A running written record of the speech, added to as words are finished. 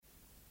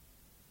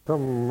ธั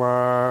มมา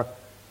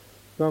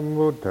สัม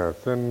พุทธัส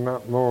สะนะ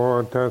โม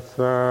ตัสส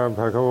ะภ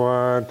ะคะวะ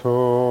โต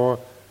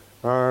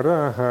อะร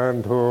ะหะ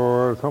โต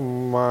สัม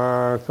มา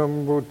สัม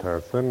พุทธั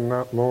สสะน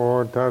ะโม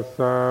ตัสส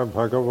ะภ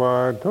ะคะวะ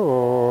โต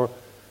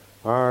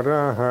อะร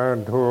ะหะ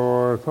โต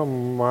สัม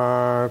มา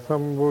สั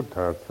มพุท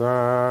ธัสสะ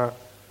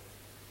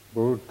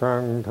พุทธั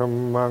งธัม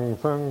มัง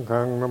สัง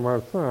ฆังนะมั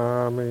สสา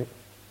มิ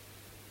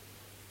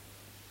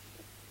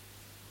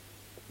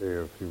Say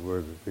a few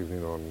words this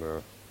evening on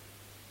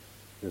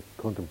just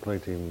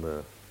contemplating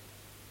the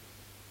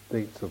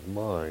states of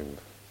mind.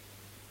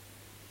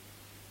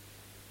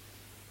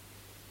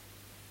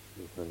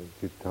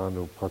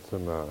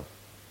 Cittanupassana,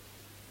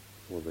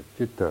 or the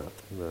citta,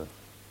 the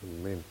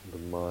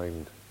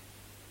mind,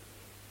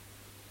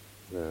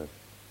 the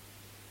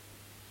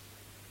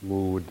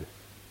mood,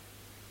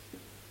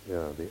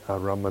 the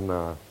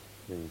aramana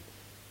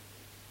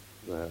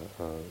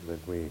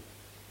that we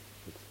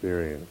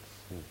experience.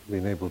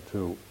 Being able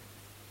to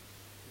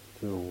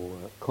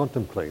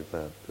contemplate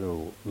that,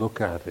 to look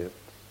at it,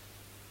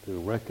 to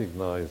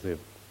recognize it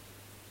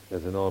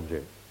as an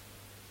object.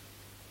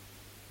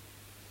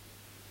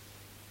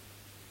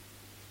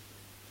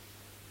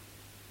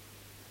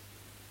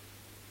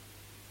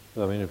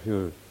 I mean, if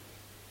you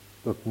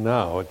look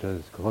now,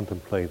 just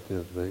contemplate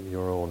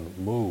your own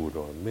mood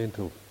or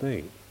mental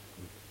state.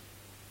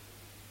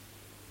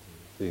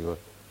 See,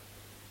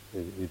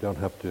 you don't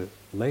have to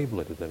label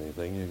it as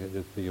anything. You can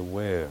just be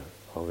aware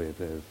of it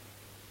as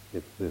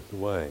it's this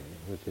way.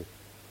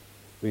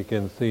 We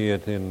can see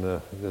it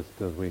in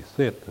just as we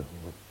sit,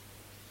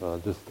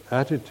 just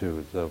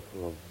attitudes of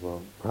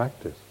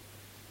practice.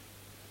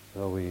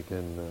 How we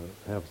can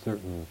have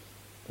certain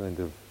kind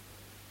of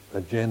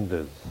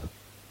agendas,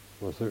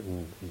 or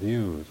certain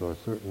views, or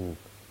certain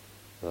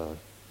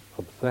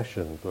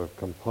obsessions or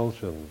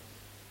compulsions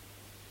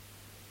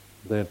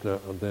that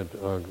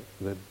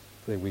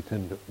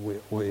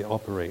we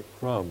operate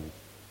from,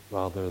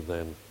 rather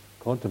than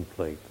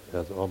contemplate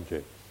as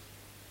objects.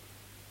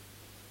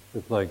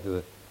 It's like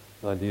the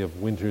idea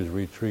of winter's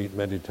retreat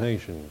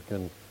meditation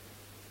can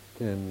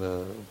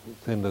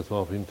send us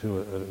off into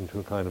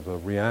a kind of a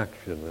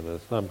reaction, an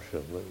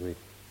assumption that we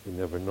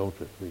never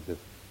notice.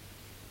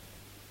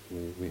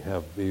 We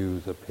have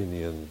views,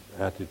 opinions,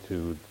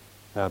 attitudes,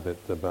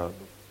 habits about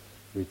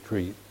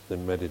retreats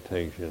and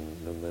meditation,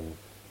 and then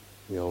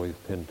we always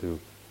tend to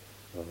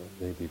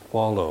maybe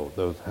follow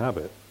those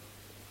habits.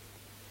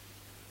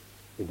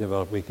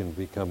 We can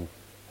become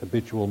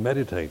habitual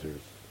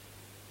meditators.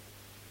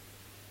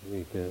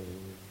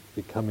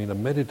 Becoming a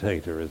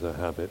meditator is a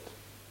habit.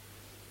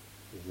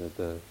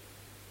 That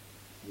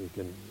we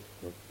can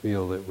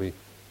feel that we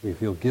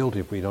feel guilty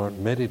if we aren't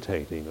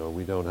meditating, or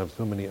we don't have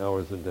so many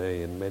hours a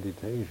day in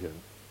meditation,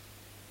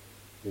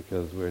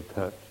 because we're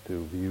attached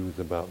to views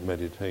about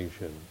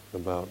meditation,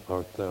 about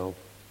ourselves,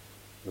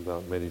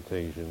 about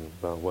meditation,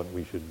 about what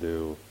we should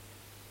do,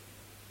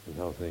 and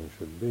how things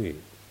should be.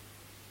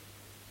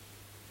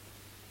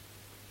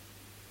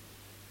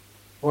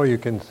 Or you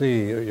can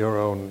see your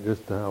own,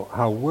 just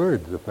how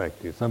words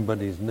affect you,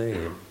 somebody's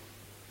name.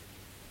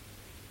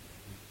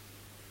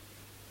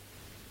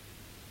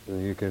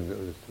 And you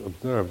can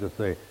observe, just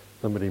say,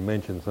 somebody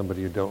mentions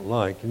somebody you don't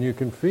like, and you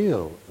can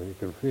feel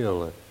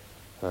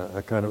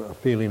a kind of a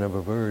feeling of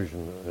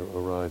aversion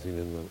arising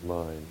in the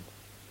mind.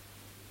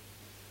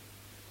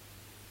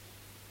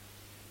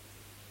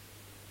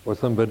 Or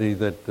somebody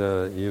that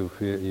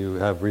you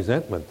have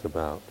resentments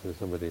about, or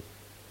somebody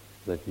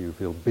that you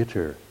feel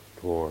bitter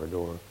toward,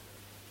 or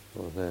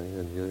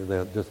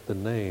just the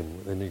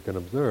name, and you can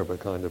observe a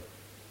kind of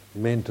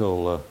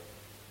mental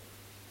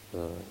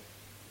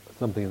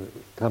something that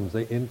comes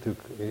into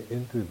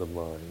the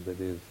mind that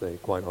is, say,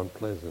 quite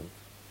unpleasant.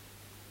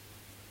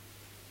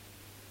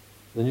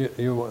 And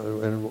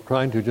and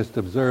trying to just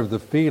observe the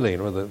feeling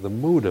or the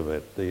mood of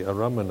it, the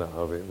aramana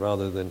of it,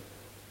 rather than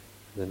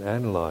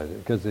analyze it,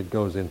 because it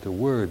goes into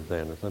words.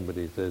 Then, if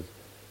somebody says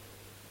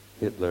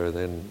Hitler,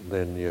 then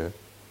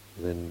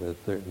a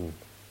certain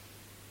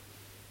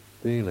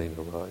feeling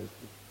arises.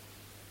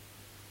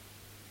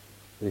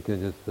 You can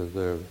just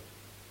observe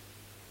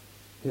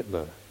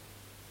Hitler.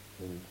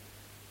 And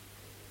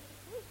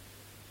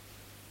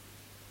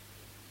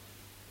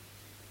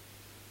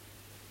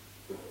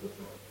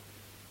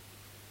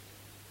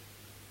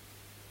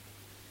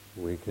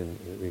we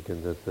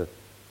can just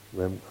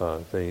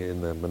say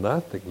in the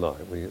monastic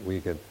life,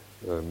 we can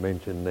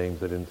mention names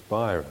that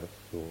inspire us,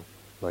 or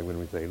like when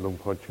we say Luang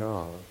Por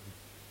Chah,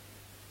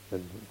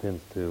 it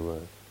tends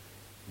to,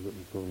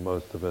 for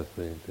most of us,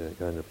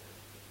 kind of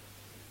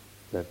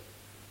that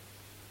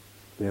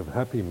we have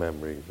happy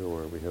memories,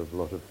 or we have a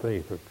lot of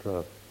faith or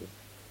trust.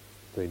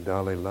 Say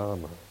Dalai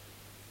Lama,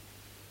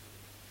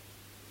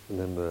 and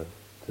then the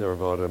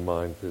Theravada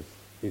mind says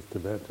he's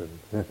Tibetan.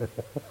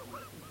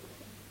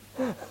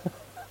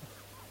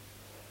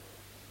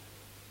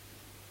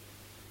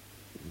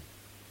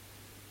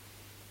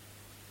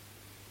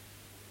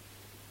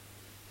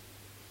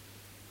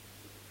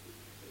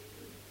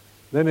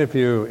 Then if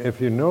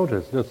you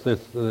notice just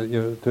this,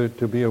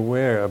 to be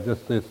aware of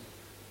just this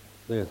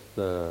this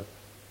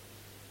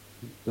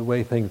the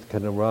way things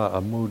can arise,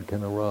 a mood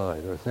can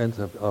arise, or a sense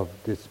of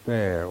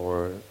despair,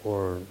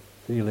 or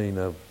feeling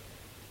of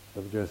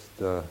just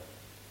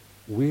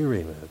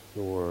weariness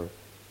or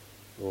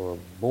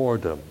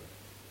boredom,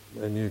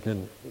 and you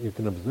can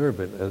observe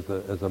it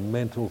as a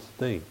mental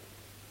state,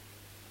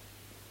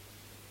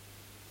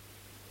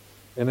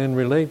 and then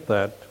relate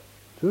that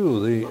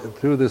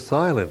to the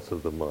silence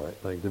of the mind,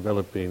 like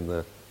developing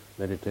the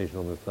meditation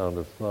on the sound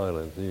of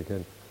silence. And you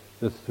can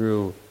just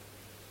through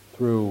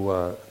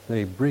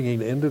say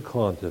bringing into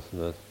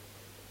consciousness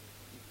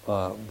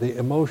the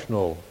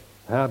emotional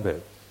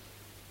habits,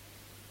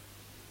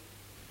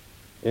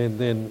 and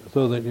then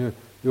so that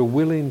you're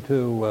willing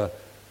to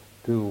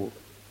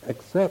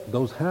accept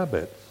those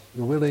habits.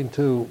 You're willing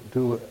to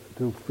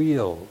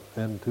feel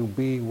and to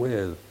be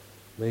with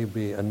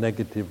maybe a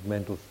negative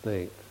mental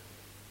state,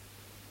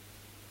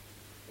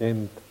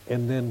 and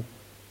then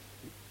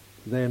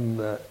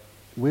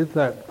with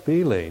that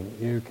feeling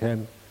you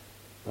can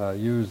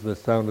use the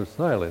sound of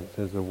silence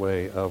as a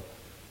way of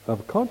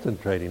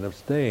concentrating, of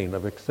staying,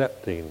 of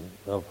accepting,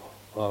 of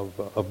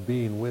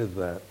being with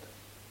that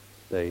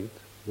state,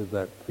 with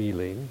that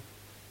feeling.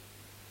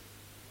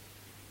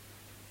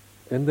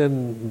 And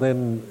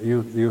then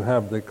you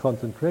have the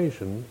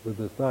concentration with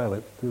the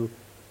silence to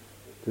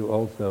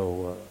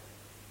also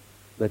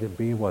let it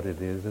be what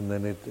it is, and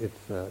then it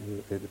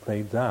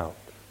fades out.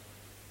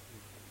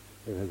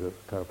 It has a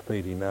kind of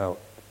fading out.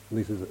 At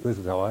least this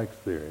is how I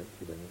experience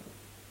it.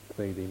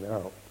 Fading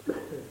out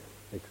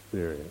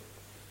experience.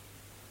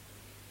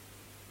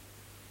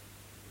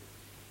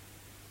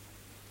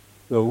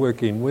 So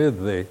working with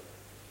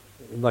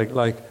like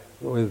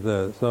with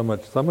so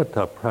much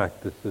samatha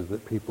practices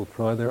that people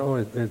try, the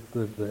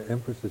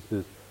emphasis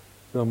is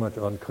so much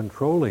on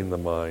controlling the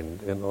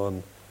mind and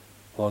on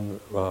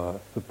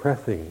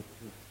suppressing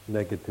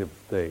negative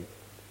states,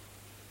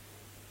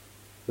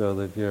 so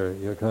that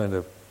you're kind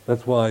of.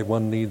 That's why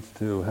one needs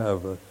to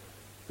have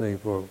say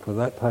for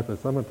that type of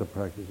samatha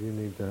practice, you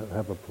need to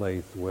have a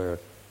place where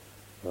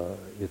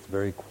it's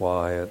very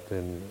quiet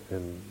and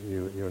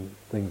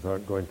things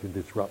aren't going to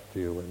disrupt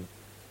you,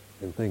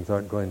 and things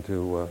aren't going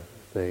to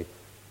say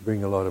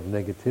bring a lot of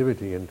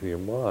negativity into your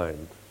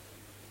mind,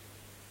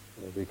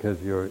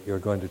 because you're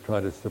going to try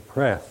to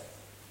suppress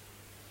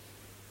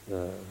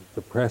the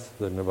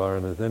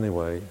nivaranas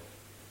anyway,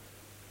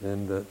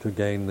 and to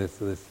gain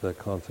this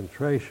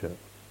concentration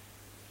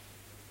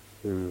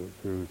through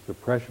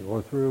suppression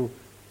or through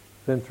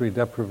sensory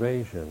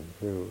deprivation,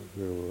 through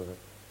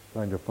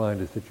trying to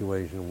find a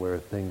situation where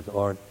things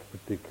aren't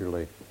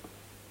particularly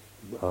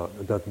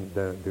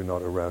do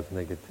not arouse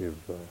negative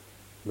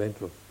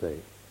mental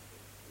state.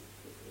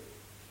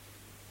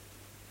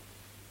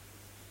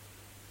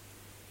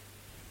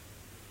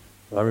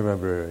 I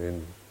remember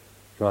in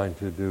trying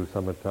to do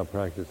samatha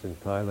practice in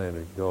Thailand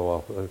and go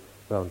off,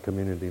 found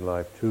community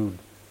life too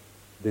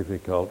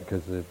difficult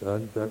because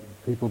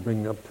people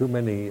bring up too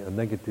many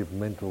negative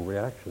mental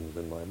reactions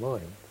in my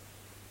mind.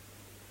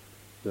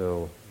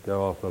 So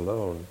go off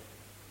alone.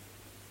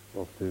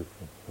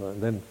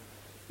 Then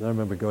I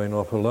remember going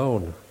off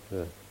alone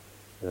to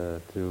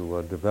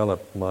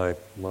develop my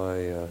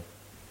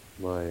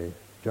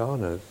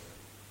jhanas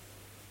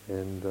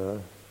and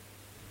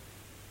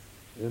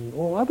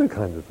all other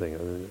kinds of things.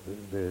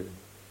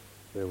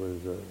 There was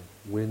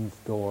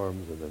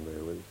windstorms, and then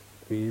there was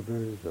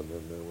fevers, and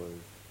then there was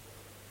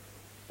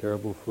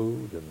terrible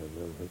food, and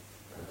then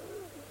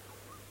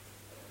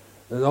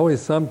there's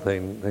always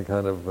something that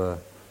kind of,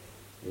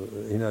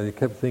 you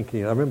kept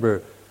thinking. I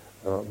remember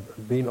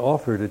being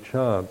offered a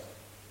chance,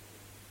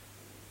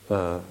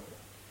 after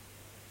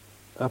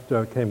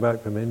I came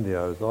back from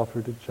India, I was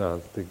offered a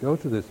chance to go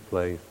to this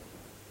place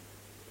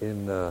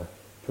in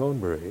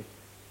Chonburi,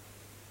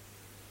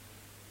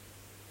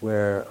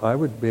 where I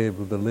would be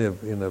able to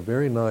live in a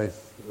very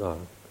nice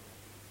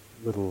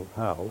little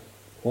house,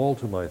 all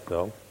to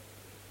myself,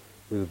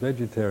 with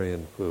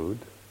vegetarian food,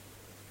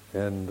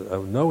 and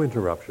no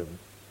interruptions.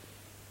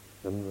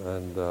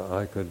 And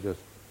I could just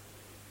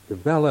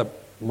develop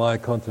my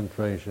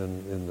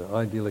concentration in the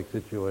idyllic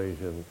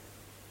situation,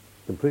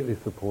 completely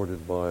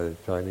supported by a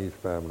Chinese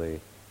family,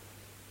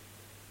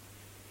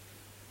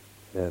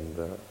 and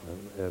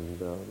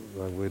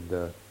I would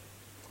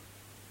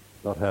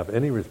not have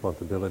any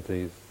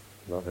responsibilities,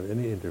 not have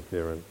any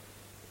interference.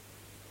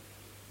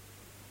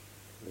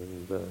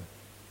 And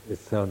it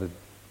sounded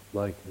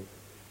like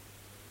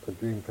a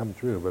dream come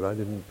true, but I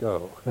didn't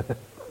go.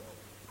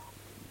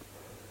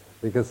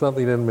 Because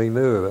something in me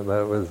knew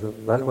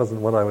that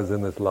wasn't what I was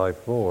in this life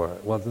for.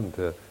 It wasn't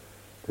to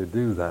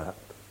do that,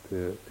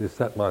 to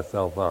set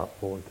myself up,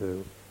 or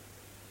to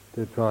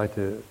try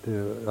to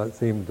it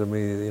seemed to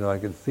me, I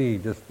could see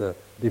just the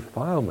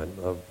defilement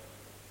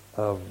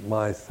of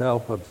my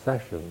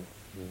self-obsession,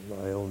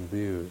 my own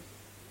views,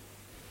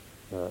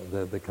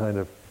 the kind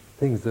of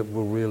things that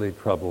were really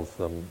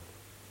troublesome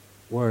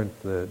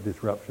weren't the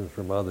disruptions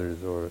from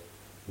others or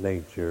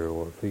nature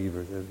or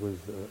fevers. It was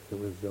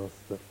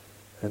just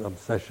an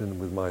obsession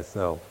with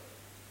myself.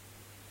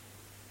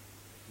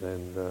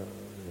 and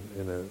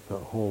in a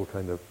whole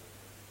kind of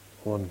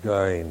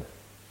ongoing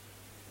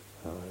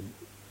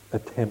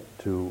attempt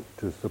to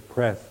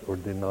suppress or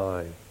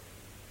deny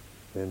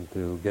and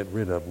to get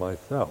rid of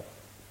myself.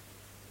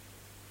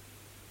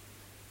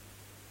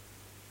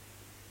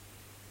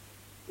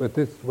 But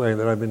this way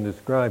that I've been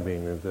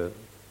describing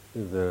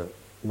is a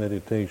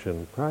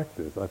meditation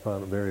practice. I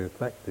found it very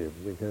effective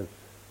because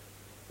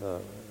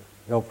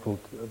helpful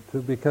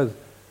because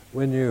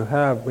when you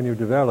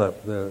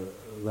develop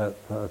that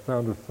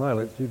sound of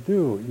silence,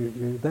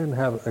 you then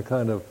have a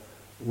kind of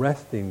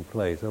resting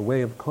place, a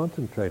way of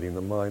concentrating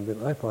the mind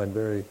that I find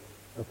very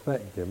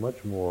effective,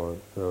 much more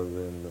so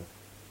than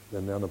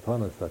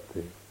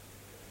Anapanasati.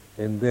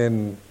 And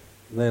then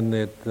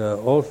it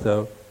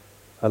also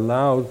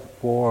allows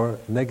for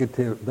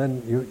negative,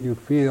 then you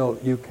feel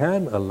you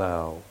can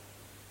allow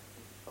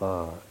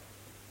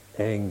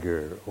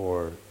anger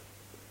or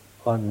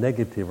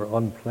negative or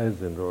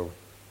unpleasant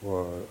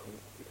or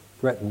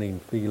threatening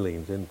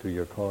feelings into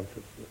your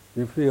consciousness.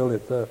 You feel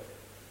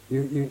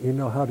you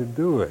know how to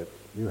do it.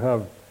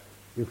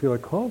 You feel a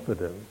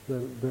confidence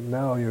that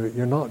now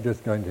you're not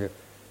just going to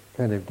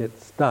kind of get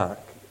stuck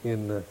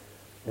in the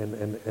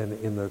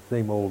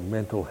same old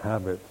mental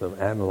habits of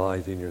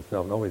analyzing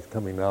yourself and always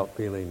coming out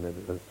feeling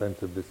a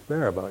sense of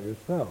despair about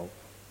yourself.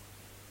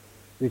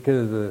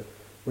 Because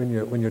when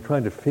you're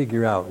trying to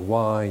figure out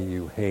why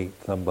you hate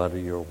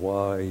somebody or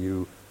why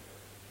you're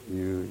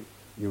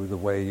the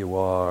way you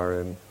are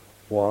and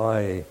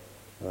why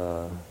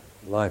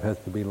life has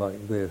to be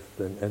like this,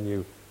 and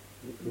you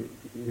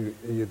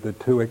the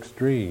two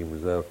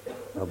extremes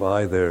of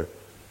either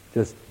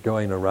just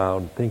going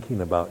around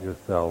thinking about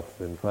yourself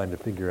and trying to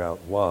figure out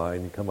why,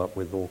 and you come up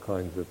with all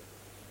kinds of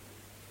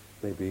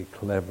maybe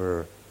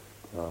clever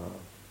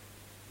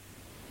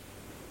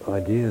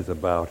ideas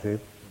about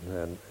it,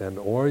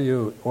 or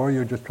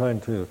you're just trying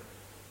to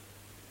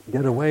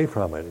get away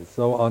from it. It's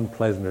so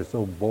unpleasant or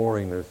so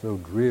boring or so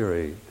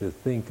dreary to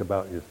think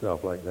about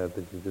yourself like that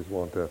you just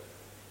want to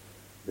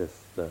just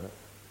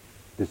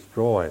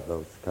destroy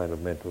those kind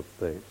of mental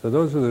states. So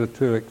those are the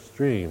two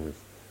extremes.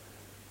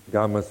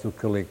 Gama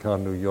Sukhali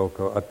Kandu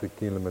Yoko,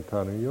 Attakila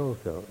Matanu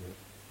Yoko.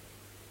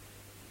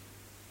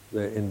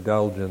 The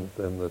indulgence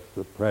and the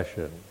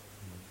suppression,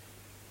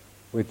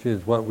 which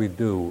is what we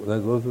do.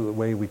 Those are the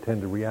way we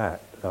tend to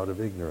react out of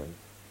ignorance.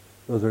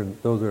 Those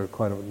are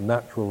kind of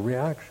natural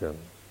reactions.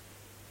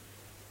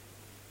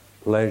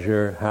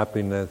 Pleasure,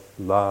 happiness,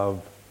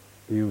 love,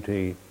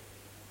 beauty,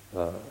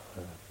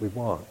 we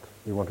want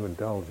to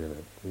indulge in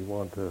it. We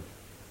want to,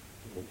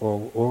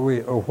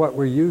 or what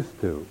we're used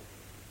to.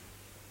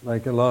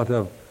 Like a lot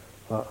of,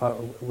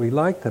 we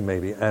like to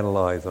maybe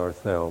analyze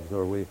ourselves,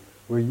 or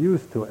we're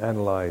used to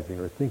analyzing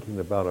or thinking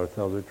about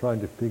ourselves. We're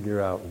trying to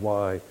figure out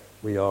why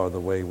we are the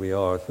way we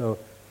are. So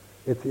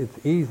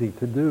it's easy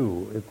to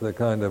do. It's a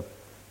kind of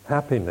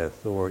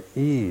happiness or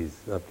ease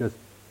of just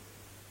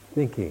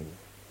thinking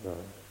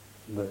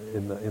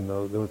in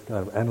those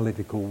kind of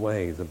analytical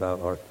ways about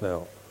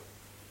ourselves.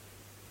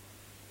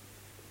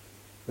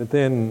 But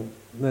then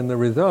the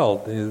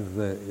result is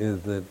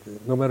that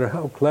no matter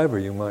how clever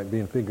you might be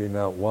in figuring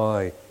out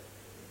why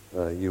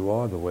you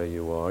are the way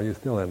you are, you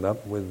still end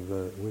up with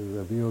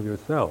a view of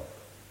yourself,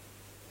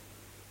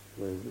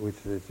 which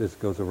it just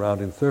goes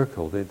around in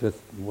circles. It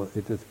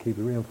just keeps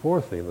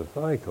reinforcing the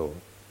cycle.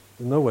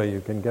 There's no way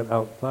you can get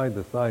outside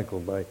the cycle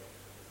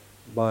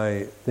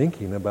by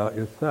thinking about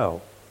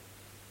yourself.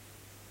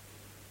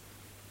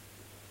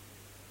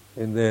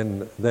 And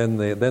then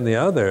the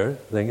other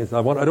thing is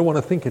I don't want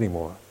to think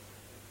anymore.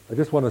 I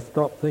just want to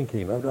stop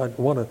thinking. I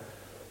want to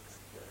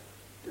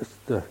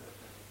just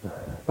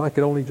if I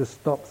could only just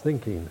stop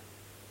thinking,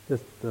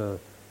 just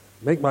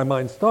make my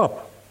mind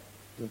stop.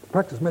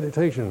 Practice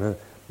meditation.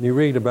 You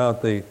read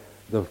about the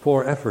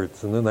 4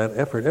 efforts, and then that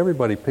effort.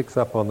 Everybody picks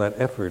up on that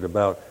effort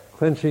about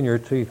clenching your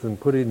teeth and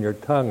putting your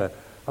tongue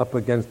up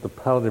against the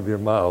palate of your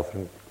mouth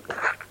and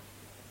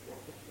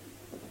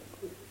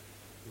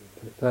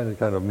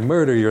kind of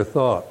murder your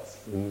thoughts,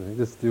 and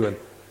just do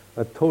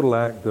a total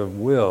act of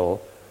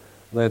will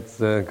that's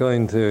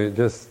going to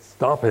just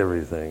stop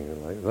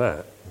everything like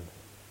that.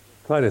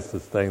 Try to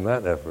sustain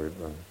that effort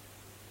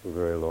for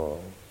very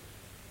long.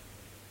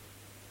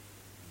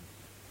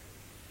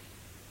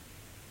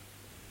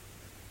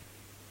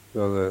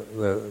 So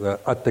the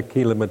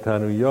Attakila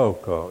Matanu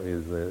Yoko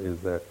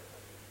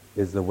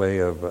is the way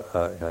of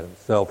kind of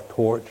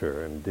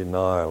self-torture and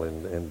denial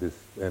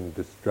and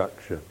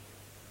destruction.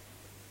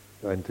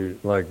 And to,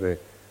 like the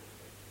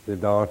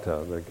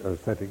Siddhartha, the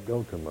ascetic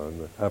Gautama,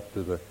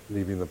 after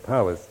leaving the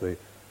palace, the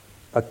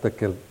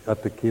Attakila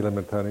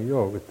Matanu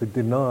Yoga is to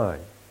deny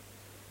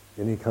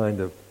any kind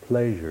of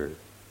pleasure,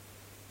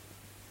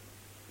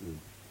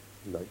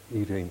 like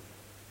eating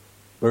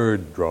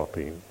bird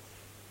droppings,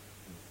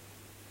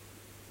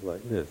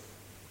 like this.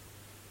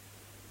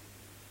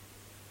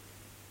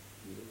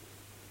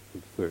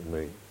 It'd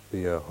certainly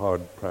be a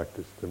hard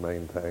practice to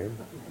maintain.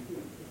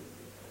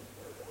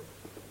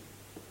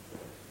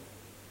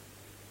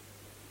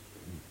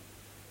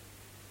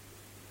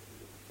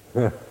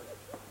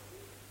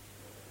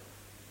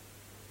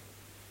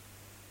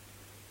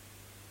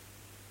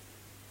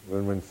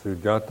 when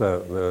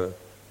Sujata,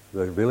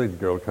 the village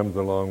girl, comes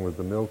along with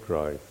the milk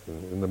rice.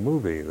 In the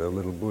movie, the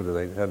little Buddha,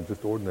 they had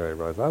just ordinary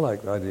rice. I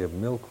like the idea of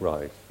milk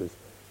rice.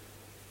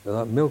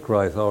 Milk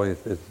rice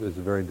always is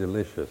very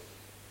delicious,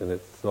 and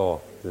it's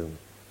soft, and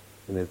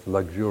it's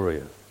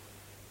luxurious.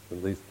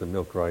 At least the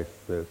milk rice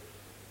that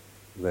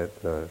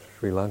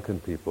Sri Lankan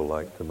people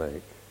like to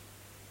make.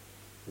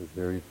 It's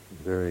very,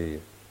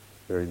 very,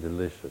 very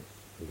delicious.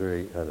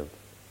 Very kind of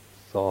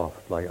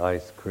soft, like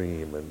ice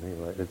cream, and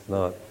it's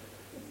not,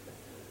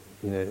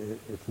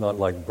 it's not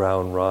like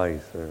brown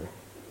rice or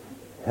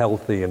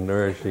healthy and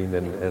nourishing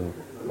and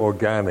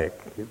organic.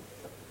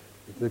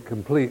 It's a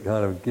complete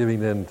kind of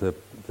giving in to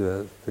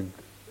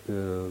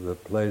the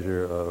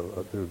pleasure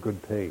to a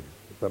good taste,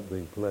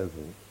 something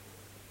pleasant.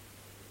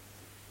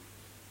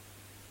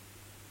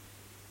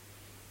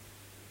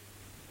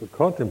 To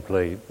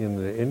contemplate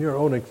in your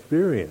own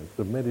experience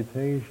of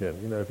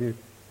meditation.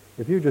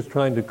 If you're just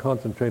trying to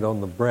concentrate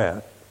on the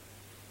breath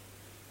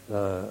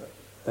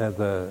as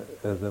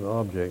an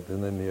object,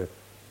 and then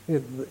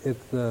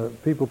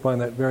people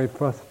find that very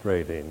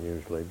frustrating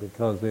usually,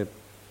 because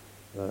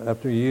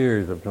after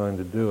years of trying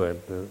to do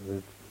it,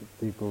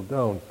 people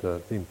don't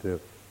seem to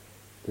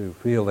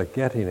feel they're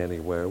getting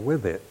anywhere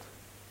with it,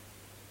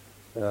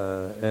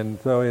 and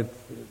so it's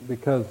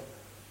because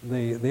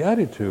the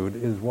attitude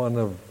is one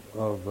of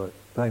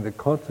trying to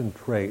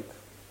concentrate,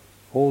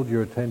 hold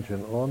your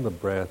attention on the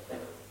breath,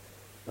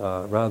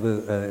 rather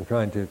than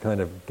trying to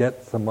kind of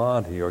get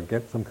samadhi or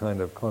get some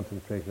kind of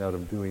concentration out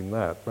of doing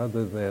that,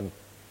 rather than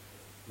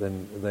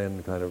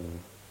kind of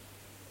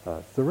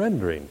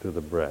surrendering to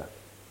the breath,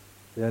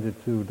 the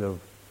attitude of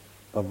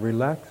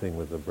relaxing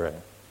with the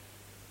breath.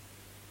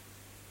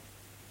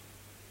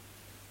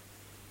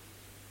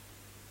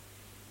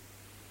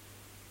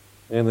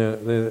 And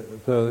the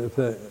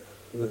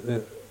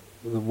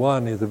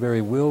one is a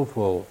very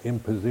willful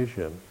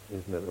imposition,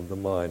 isn't it, of the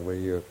mind, where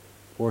you're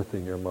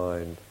forcing your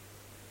mind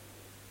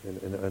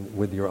and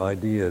with your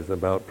ideas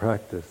about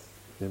practice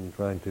in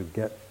trying to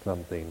get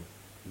something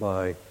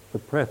by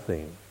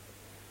suppressing.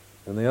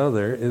 And the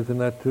other is an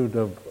attitude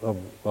of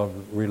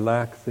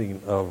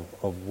relaxing, of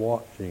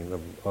watching,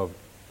 of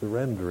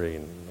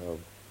surrendering, of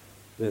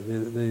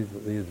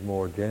these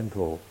more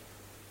gentle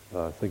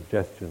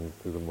suggestions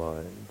to the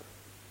mind.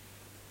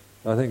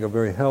 I think are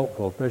very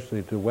helpful,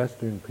 especially to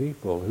Western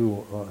people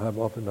who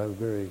often have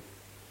very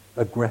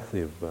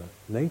aggressive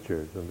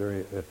natures and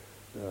very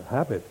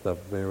habits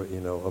of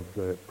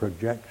the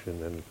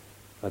projection and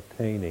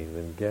attaining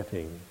and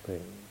getting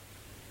things.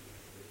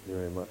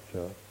 Very much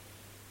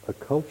a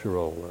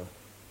cultural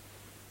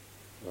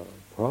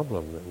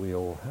problem that we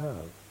all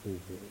have.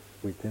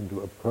 We tend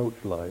to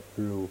approach life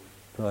through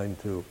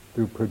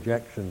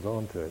projections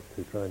onto it,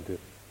 to trying to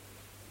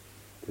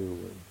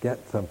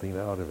get something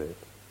out of it.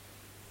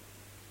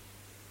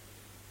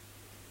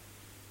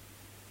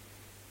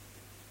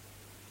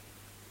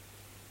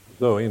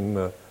 So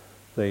in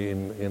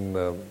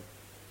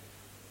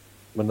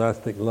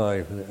monastic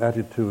life, the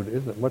attitude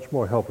is much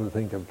more helpful to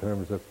think in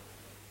terms of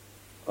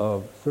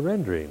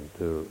surrendering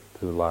to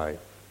life,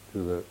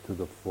 to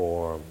the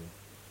form,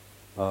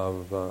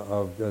 of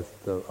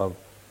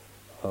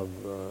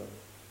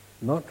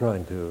not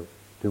trying to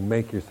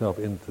make yourself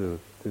into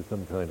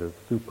some kind of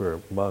super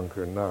monk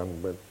or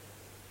nun,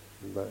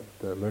 but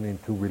learning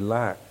to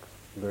relax,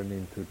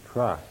 learning to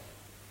trust,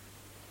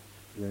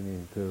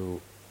 learning to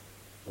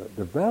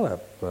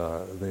develop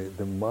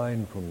the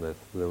mindfulness,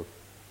 the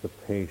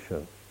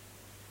patience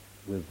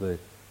with the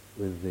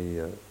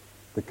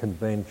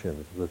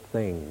conventions, the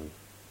things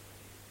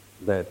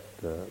that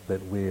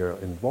we are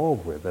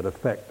involved with, that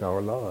affect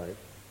our lives.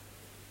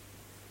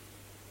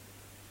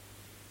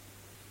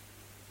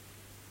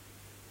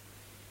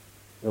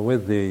 And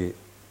with the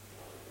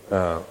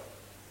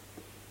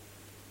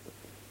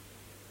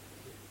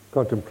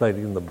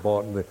contemplating the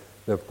body,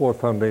 the four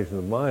foundations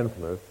of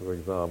mindfulness, for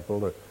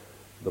example,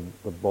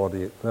 the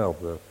body itself,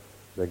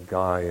 the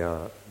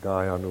Gaya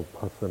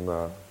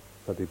Anupassana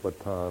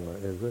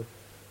Satipatthana,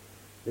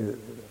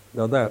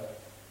 now that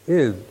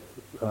is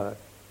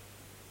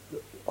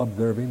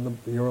observing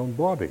your own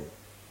body,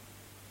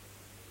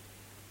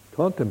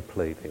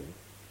 contemplating.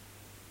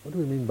 What do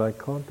we mean by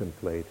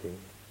contemplating?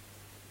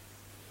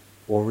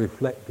 Or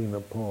reflecting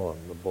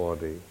upon the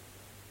body.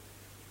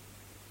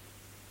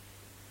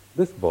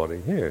 This body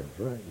here,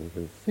 right? You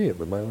can see it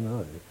with my own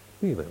eyes.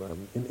 Feel it.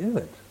 I'm in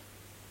it.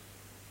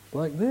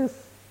 Like this.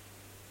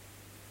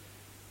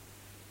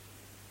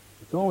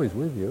 It's always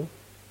with you.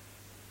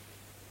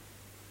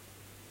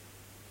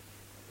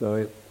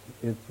 So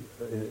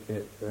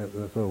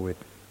so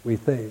we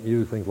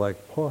use things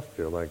like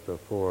posture, like the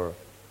four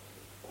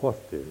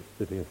postures: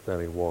 sitting,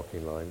 standing,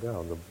 walking, lying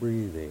down, the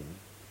breathing,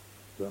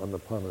 the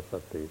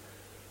anapanasati,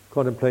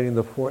 contemplating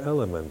the four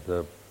elements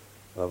of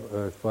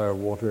earth, fire,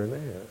 water, and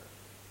air.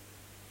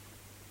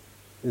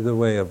 Is a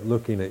way of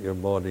looking at your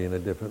body in a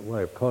different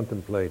way, of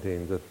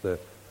contemplating just the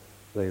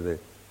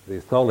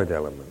solid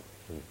element,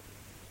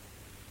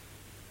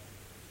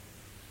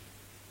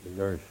 the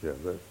inertia,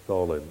 the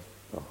solid,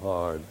 the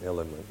hard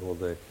element, or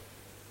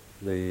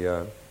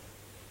the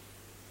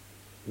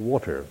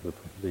water,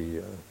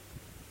 the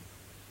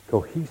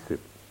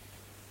cohesive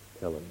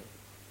element.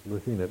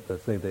 Looking at,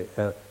 say,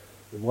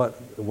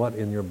 what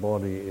in your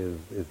body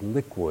is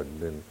liquid,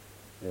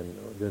 and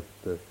just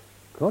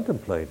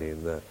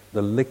contemplating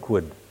the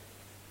liquid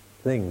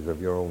things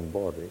of your own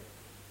body.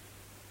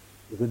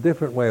 It's a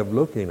different way of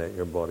looking at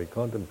your body,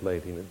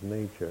 contemplating its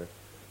nature,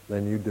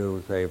 than you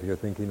do, say, if you're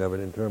thinking of it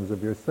in terms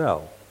of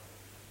yourself.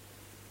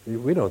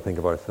 We don't think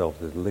of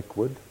ourselves as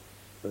liquid.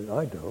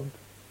 I don't.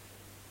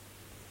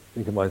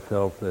 Think of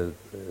myself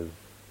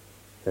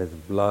as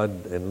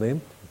blood and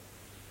lymph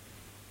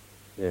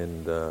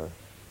and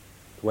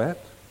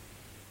sweat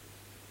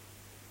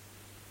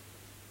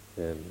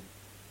and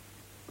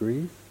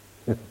grease,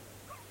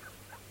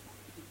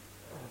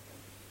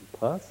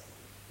 pus,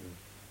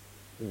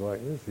 things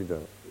like this.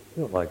 You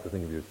don't like to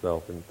think of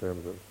yourself in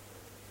terms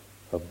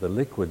of the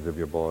liquids of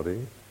your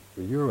body,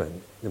 the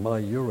urine. Am I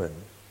urine?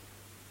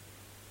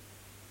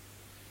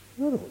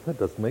 No, that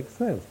doesn't make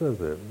sense, does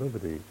it?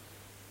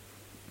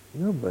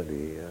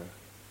 Nobody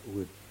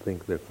would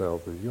think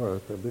themselves as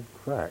urine. They're a bit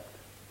cracked.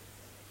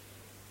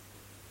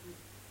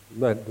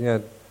 But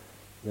yet,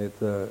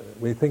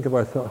 we think of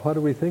ourselves. How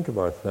do we think of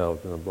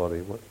ourselves in a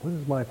body? What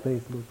does my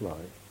face look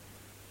like?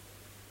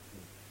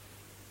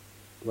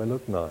 Do I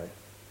look nice?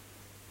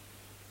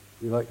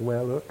 Do you like the way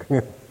I look?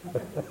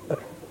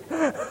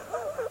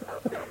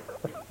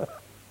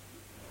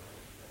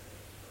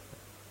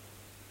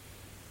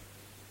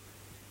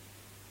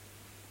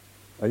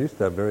 I used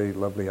to have very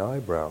lovely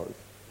eyebrows.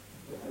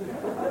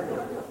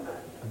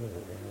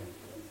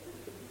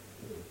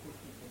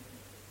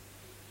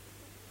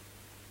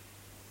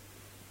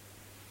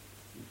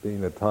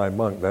 Being a Thai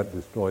monk, that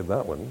destroyed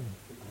that one.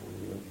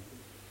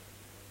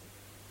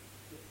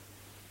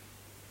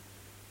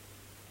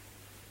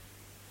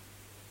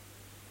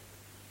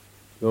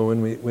 So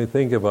when we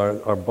think of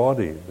our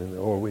bodies,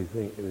 or we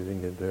think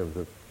in terms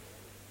of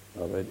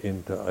it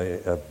into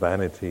a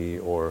vanity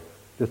or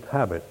just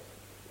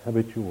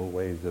habitual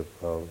ways of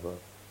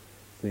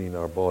seeing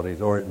our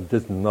bodies, or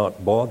just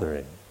not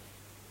bothering.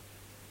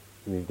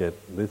 When you get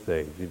this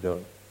age,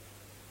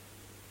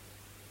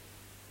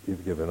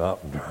 you've given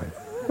up.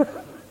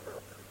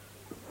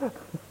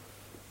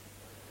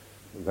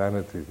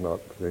 Vanity is not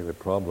really the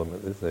problem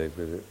at this age,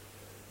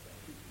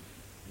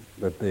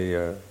 but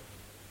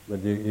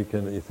you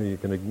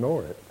can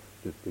ignore it.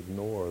 Just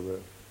ignore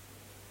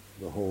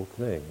the whole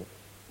thing,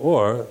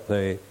 or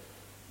they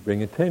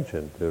bring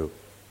attention to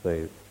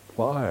the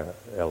fire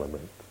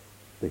element,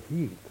 the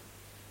heat.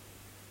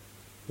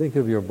 Think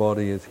of your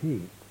body as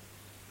heat.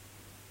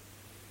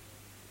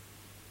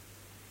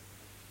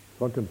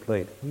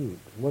 Contemplate heat.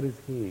 What is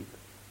heat?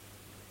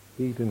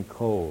 Heat and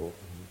cold.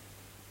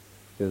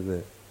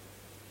 This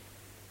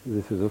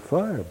is a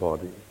fire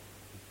body.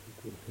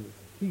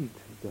 Heat,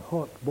 the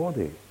hot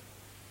body.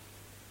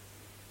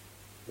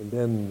 And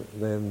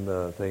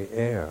then say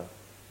air,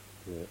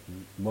 the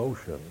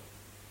motion,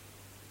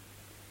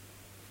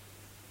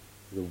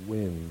 the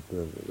wind,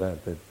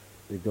 that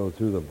go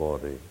through the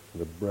body,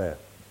 the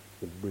breath,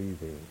 the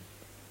breathing.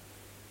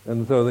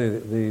 And so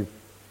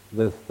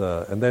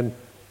and then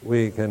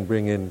we can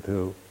bring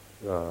into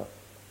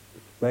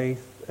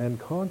space and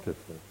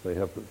consciousness. They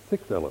have the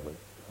 6 elements,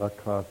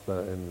 akasa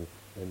and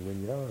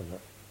vijnana.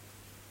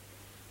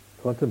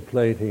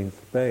 Contemplating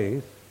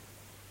space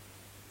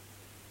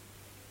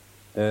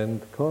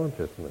and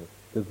consciousness,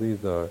 because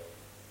these are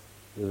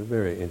a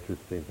very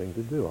interesting thing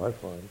to do. I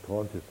find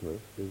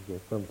consciousness is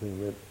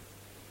something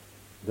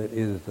that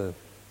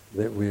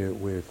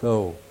we're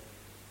so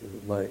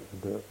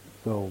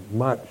so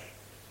much.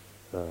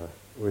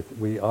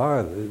 We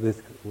are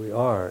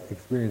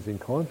experiencing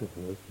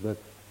consciousness,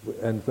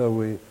 and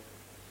so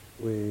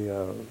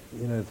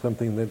it's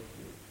something that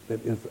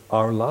is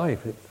our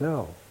life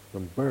itself,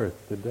 from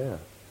birth to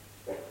death.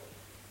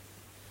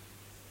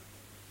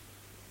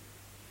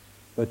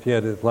 But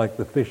yet it's like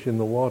the fish in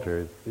the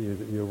water.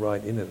 You're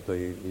right in it, so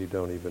you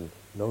don't even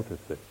notice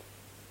it.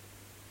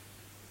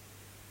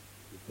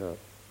 You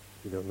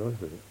don't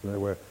notice it.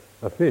 Where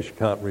a fish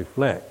can't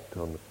reflect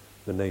on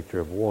the nature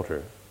of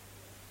water.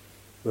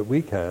 But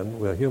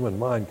a human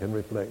mind can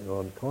reflect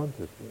on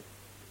consciousness.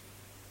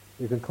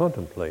 You can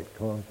contemplate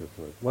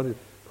consciousness. What is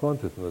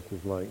consciousness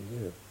is like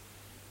this.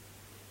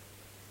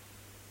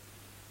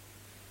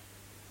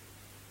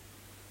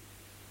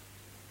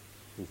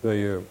 And so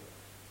you're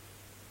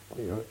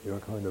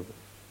kind of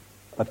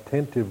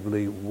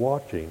attentively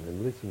watching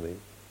and listening,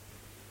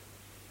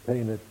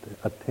 paying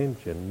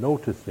attention,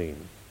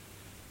 noticing.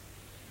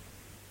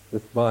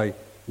 Just by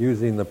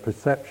using the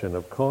perception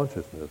of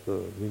consciousness,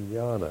 of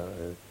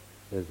vijnana,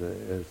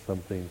 as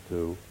something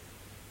to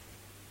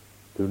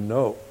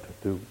note,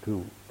 to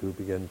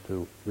begin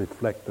to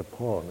reflect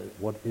upon it.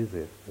 What is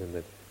it?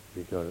 And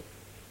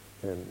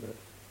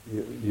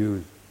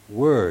use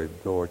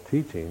words or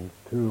teachings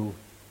to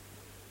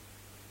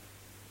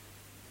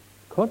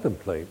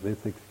contemplate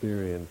this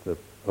experience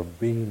of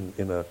being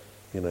in a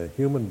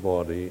human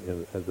body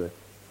as a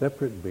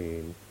separate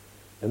being,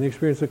 and the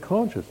experience of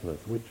consciousness,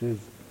 which is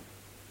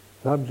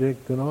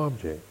subject and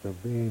object,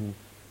 of being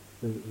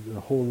the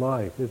whole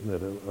life, isn't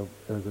it?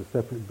 As a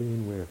separate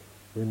being, we're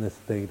in this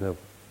state of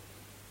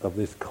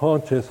this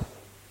conscious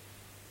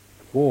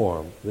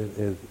form that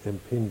is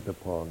impinged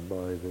upon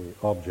by the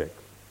object,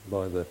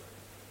 by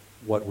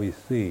what we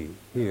see,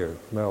 hear,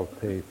 smell,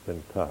 taste,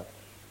 and touch.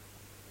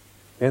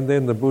 And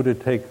then the Buddha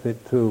takes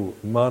it to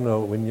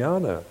mano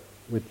vijnana,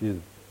 which is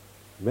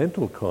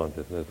mental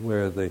consciousness,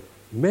 where the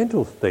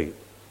mental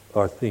states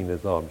are seen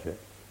as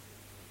objects.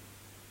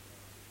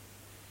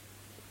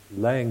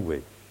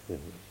 Language,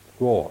 and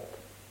thought,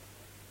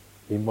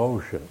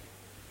 emotion,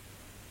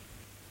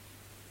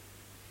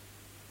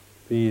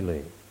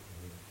 feeling.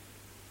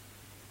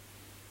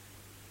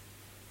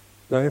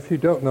 Now, if you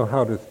don't know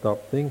how to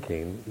stop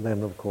thinking,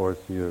 then of course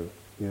you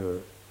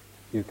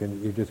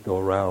just go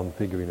around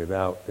figuring it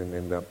out and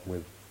end up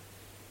with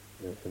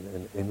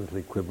and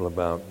endlessly quibble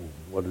about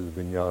what does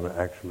vijnana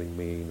actually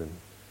mean and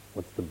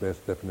what's the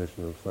best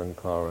definition of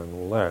sankhara and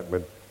all that.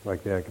 But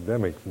like the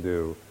academics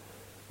do,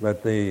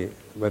 but the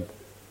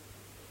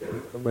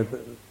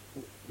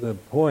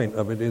point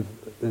of it is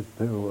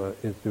to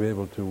be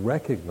able to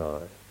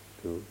recognize,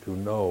 to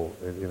know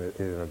in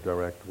a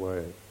direct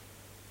way.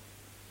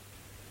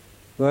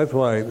 So that's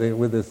why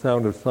with the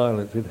sound of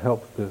silence, it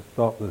helps to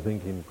stop the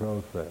thinking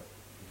process.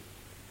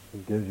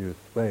 It gives you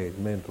space,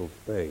 mental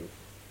space,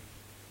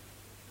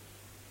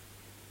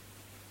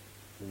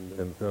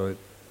 and so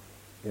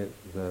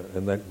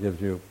and that gives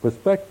you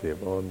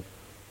perspective on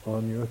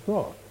your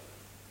thoughts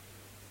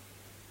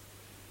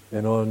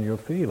and on your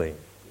feelings,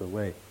 the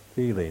way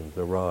feelings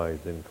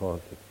arise in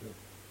consciousness.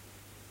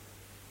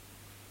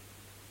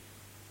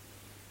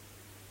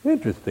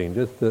 Interesting,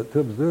 just to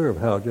observe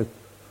how just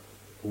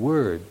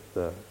words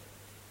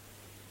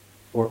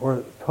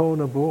or tone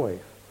of voice.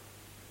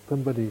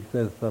 Somebody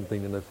says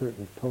something in a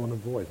certain tone of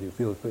voice, you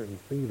feel a certain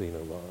feeling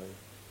arise.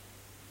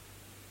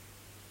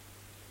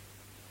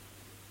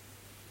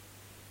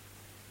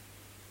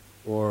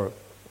 Or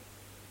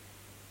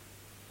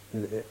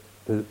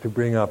to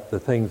bring up the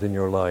things in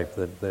your life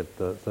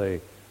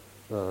that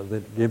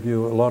give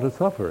you a lot of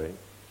suffering,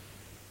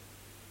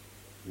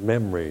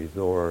 memories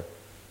or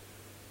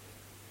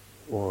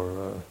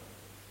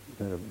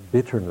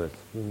bitterness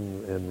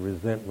and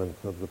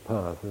resentments of the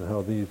past, and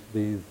how these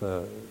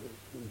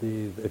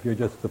if you're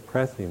just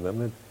suppressing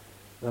them,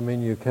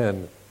 you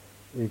can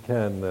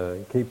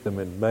keep them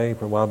at bay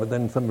for a while, but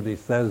then somebody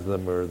says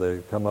them or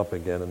they come up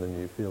again, and then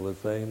you feel the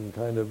same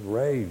kind of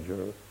rage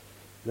or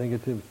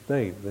negative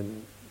state that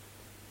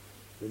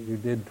you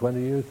did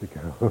 20 years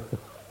ago.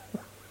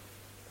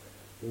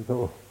 And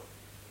so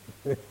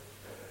you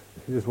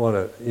just want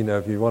to,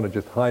 if you want to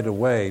just hide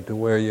away to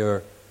where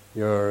you're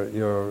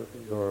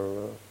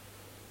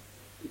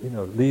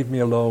leave me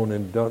alone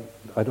and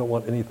I don't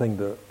want anything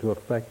to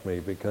affect me,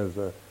 because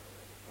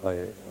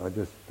I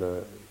just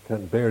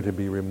can't bear to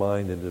be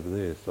reminded of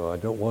this, so I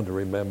don't want to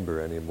remember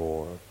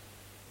anymore.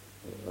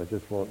 I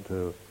just want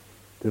to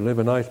live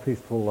a nice,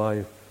 peaceful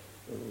life,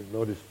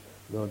 no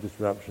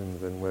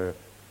disruptions, and where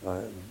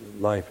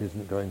life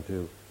isn't going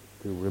to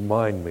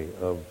remind me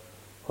of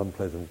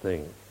unpleasant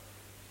things.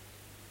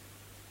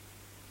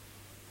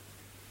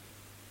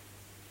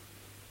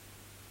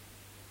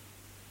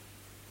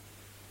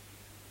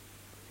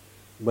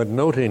 But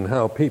noting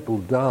how people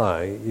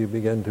die, you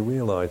begin to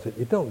realize that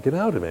you don't get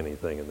out of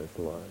anything in this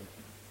life.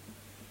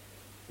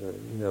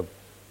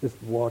 Just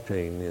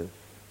watching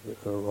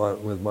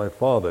with my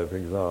father, for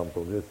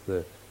example,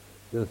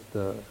 just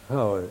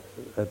how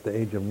at the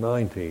age of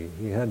 90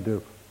 he had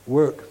to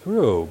work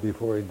through,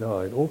 before he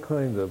died, all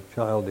kinds of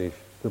childish,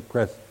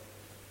 suppressed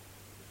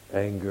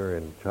anger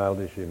and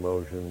childish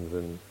emotions,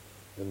 and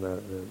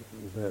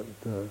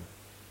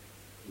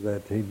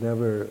that he'd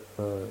never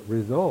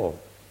resolved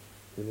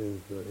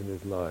in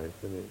his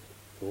life, and it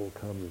all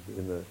comes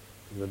in the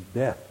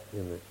death,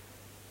 in the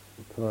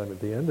time at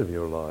the end of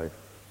your life.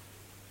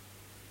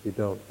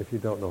 If you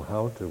don't know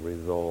how to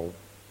resolve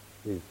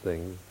these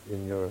things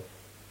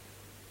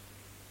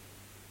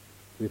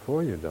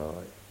before you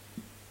die,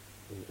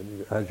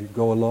 and as you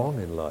go along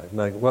in life.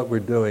 Like what we're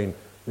doing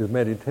with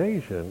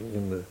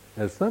meditation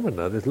as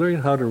Samanat is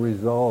learning how to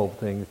resolve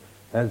things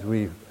as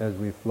we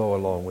flow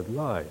along with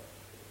life.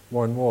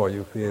 More and more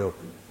you feel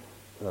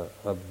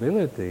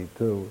ability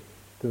to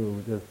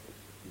just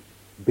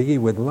be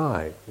with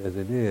life as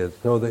it is,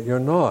 so that you're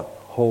not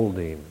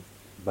holding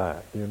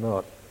back. You're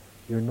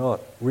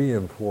not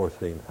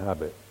reinforcing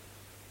habit.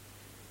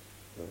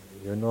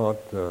 You're not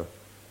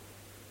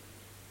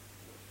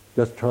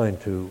just trying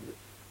to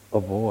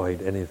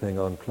avoid anything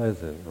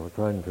unpleasant or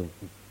trying to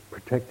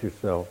protect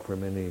yourself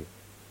from any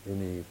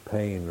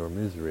pain or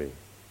misery.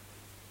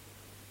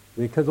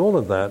 Because all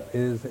of that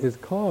is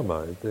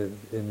karma.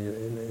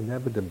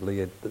 Inevitably,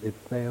 it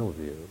fails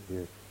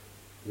you.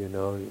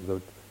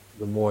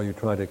 The more you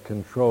try to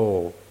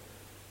control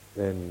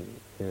and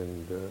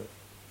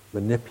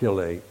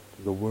manipulate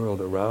the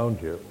world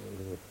around you,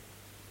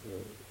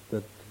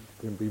 that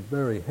can be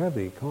very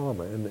heavy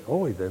karma, and it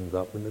always ends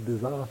up in a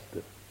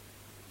disaster.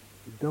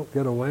 You don't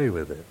get away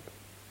with it.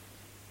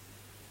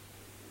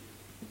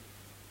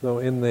 So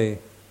in this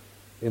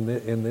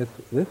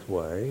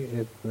way,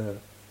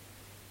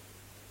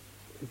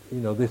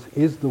 this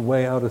is the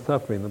way out of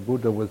suffering. The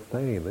Buddha was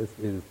saying this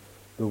is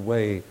the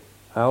way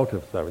out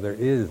of suffering. There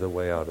is a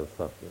way out of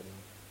suffering.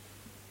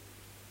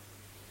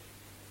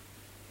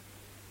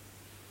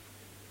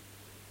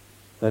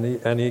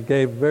 And he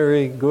gave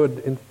very good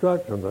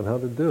instructions on how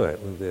to do it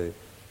with the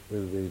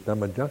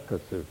Dhammacakka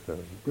Sutta.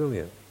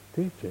 Brilliant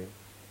teaching.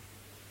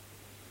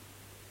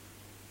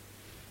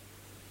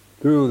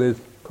 Through this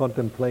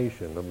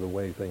contemplation of the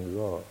way things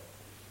are.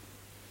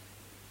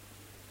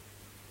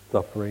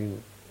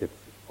 Suffering, its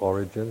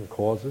origin,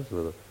 causes,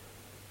 the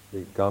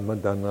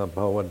Kammadana,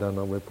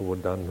 Bhavadana,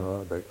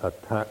 Vipawadana, the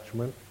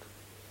attachment,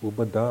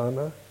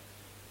 Upadana.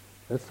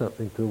 That's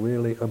something to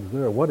really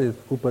observe. What is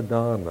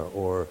Upadana,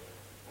 or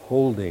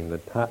holding,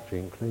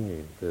 attaching,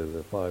 clinging to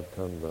the five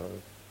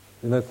khandhas?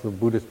 And that's the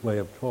Buddhist way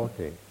of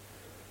talking.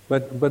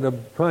 But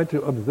try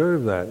to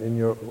observe that in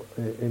your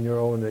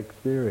own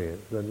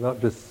experience, and not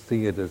just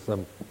see it as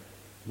some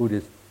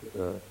Buddhist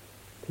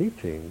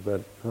teaching,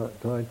 but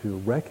try to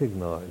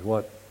recognize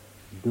what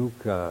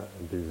dukkha,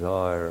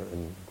 desire,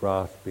 and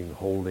grasping,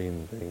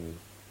 holding things,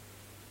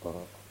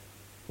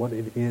 what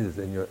it is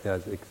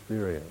as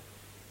experience,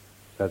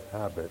 as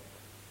habit.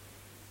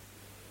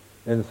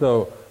 And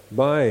so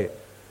by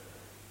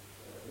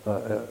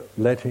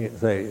letting it,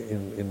 say,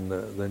 in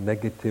the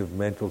negative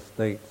mental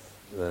states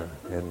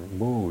and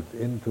moods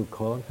into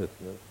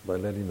consciousness, by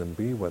letting them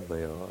be what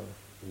they are,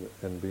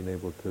 and being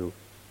able to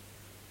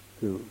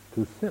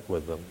sit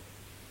with them.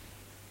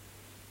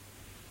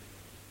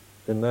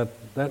 And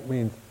that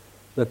means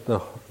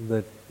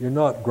that you're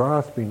not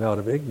grasping out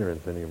of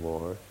ignorance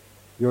anymore.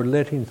 You're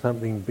letting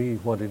something be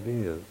what it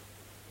is,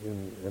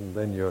 and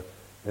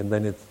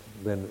then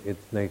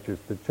its nature's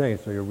to change.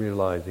 So you're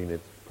realizing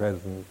its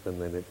presence,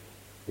 and then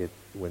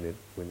when it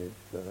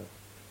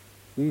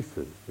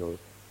ceases,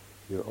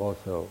 you're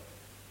also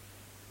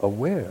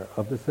aware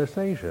of the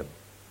cessation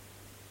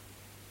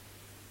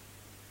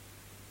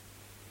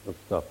of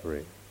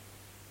suffering.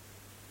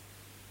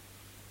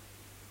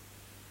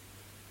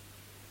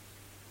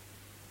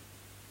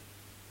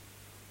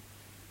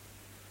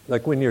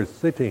 Like when you're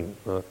sitting,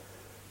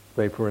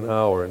 say for an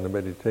hour in the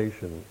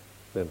meditation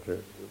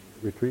center,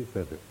 retreat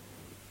center,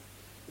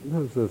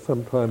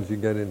 sometimes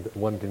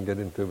one can get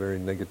into very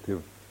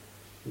negative,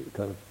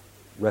 kind of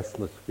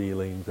restless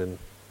feelings, and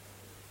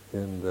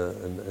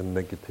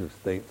negative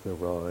states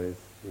arise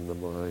in the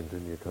mind,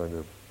 and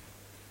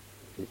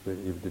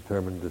you've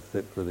determined to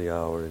sit for the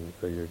hour, and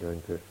so you're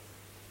going to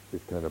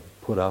just kind of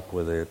put up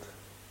with it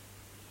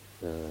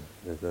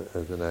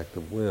as an act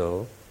of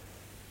will,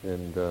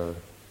 and so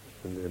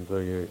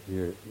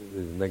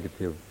these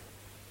negative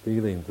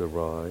feelings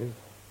arise,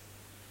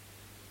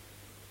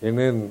 and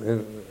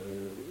then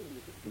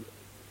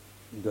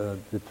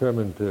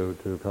determined to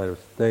kind of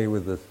stay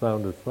with the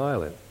sound of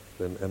silence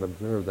and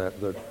observe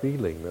that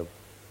feeling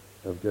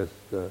of just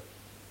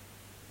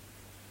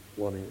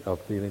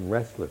feeling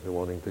restless or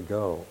wanting to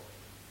go.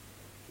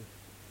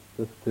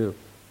 Just to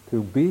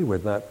be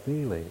with that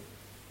feeling,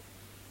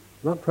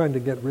 not trying to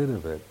get rid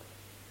of it,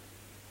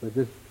 but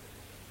just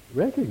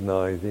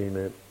recognizing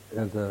it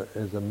as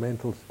a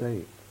mental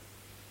state,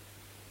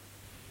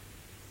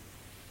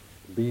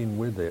 being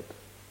with it,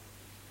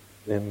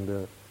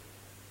 and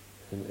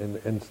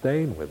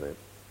staying with it,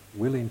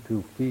 willing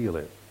to feel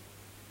it.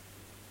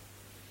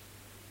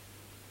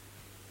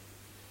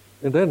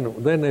 And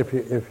then if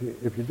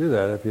you do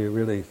that, if you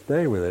really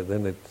stay with it,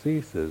 then it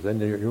ceases, and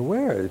you're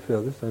aware. You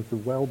feel this sense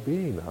of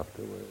well-being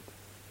afterwards.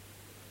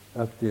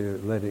 After you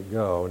let it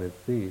go and it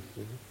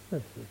ceases,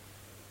 it's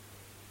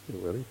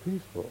really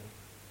peaceful.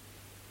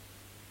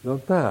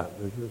 Not that.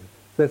 It's a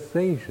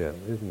cessation,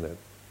 isn't it?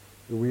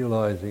 You're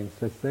realizing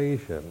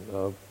cessation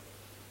of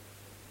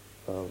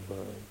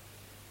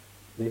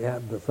the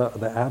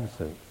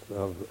absence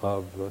of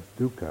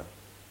dukkha,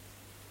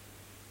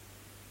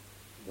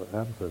 the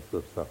absence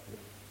of suffering.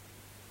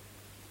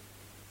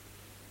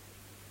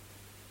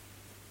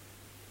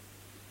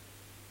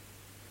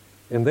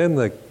 And then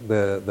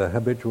the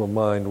habitual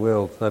mind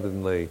will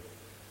suddenly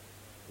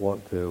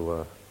want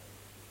to,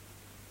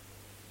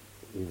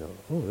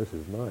 oh, this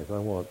is nice, I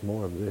want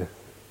more of this.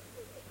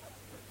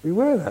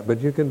 Beware of that,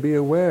 but you can be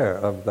aware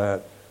of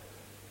that,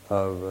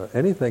 of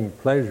anything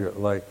pleasure,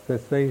 like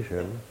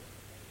cessation,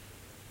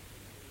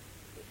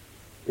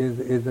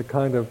 is a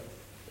kind of,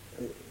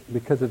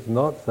 because it's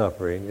not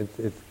suffering,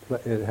 it's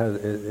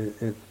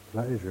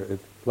pleasure,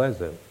 it's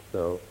pleasant.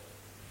 So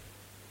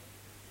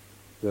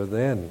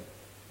then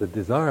the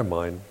desire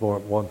mind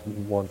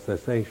wants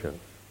cessation.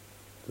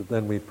 So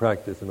then we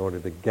practice in order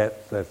to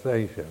get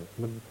cessation.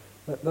 But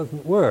that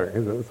doesn't work,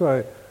 is it?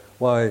 That's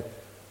why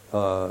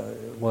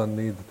one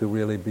needs to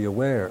really be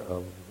aware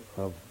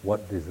of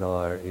what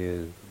desire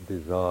is,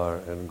 desire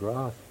and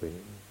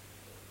grasping.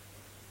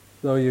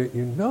 So you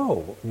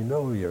know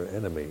your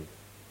enemies.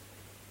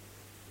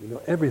 You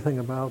know everything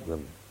about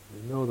them.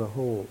 You know the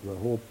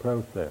whole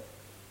process.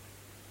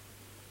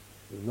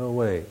 There's no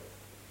way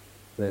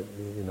that,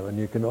 and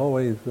you can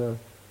always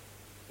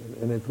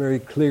And it's very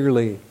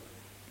clearly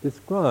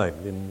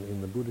described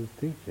in the Buddha's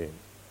teaching.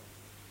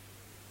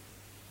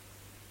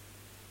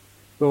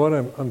 So what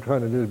I'm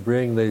trying to do is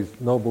bring these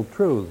noble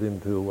truths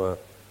into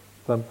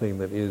something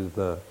that is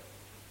that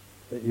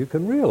you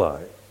can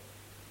realize.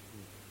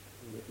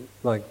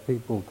 Like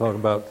people talk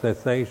about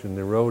cessation,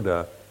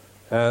 nirodha,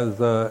 as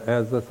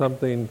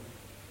something,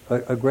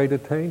 a great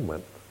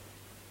attainment.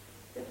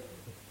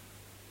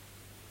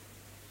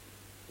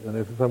 And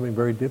it's something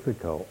very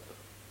difficult.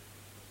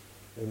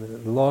 And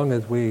as long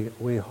as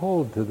we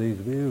hold to these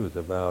views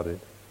about it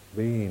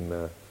being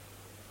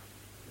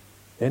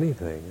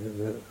anything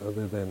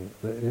other than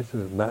it's a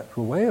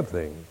natural way of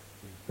things,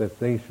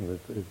 cessation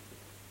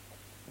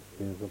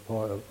is a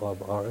part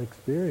of our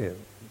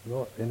experience. It's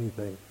not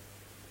anything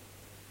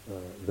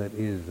that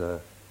is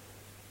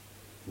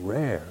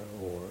rare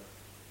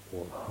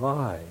or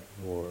high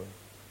or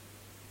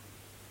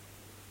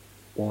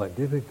all that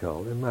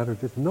difficult. It's a matter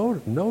of just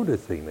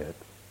noticing it,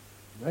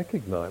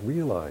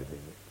 realizing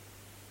it.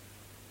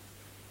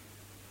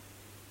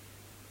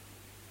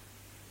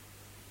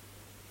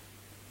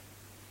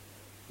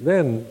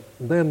 Then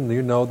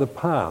you know the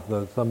path,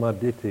 the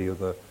samadhi,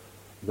 or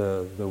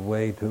the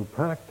way to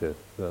practice.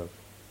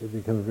 It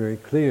becomes very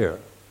clear.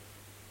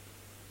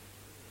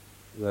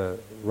 The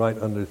right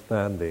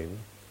understanding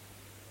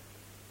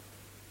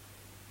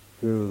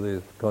through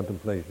this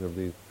contemplation of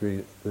the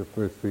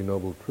first three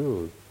noble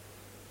truths.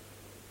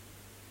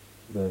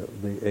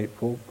 The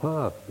Eightfold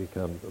Path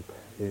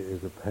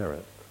is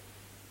apparent,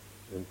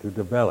 and to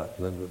develop,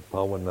 then the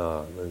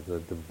bhavana, there's a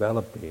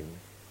developing,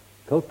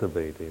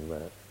 cultivating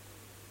that.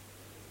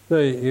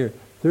 So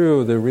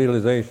through the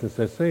realization of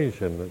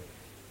cessation,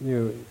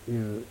 you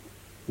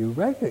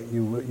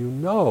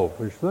know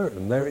for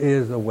certain there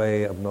is a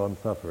way of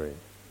non-suffering.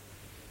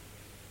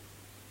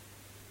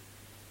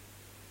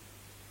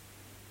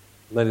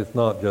 That it's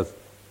not just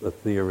a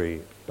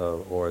theory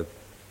or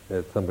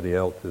that somebody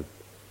else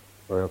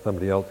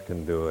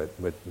can do it,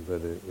 but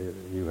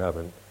you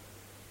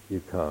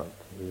can't.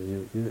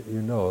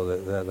 You know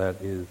that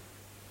is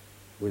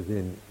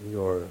within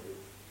your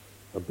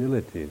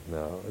abilities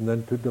now, and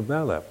then to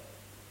develop,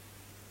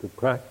 to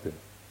practice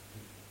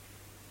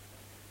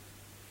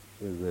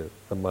is it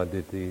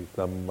samadhi,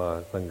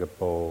 samma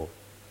sangapo,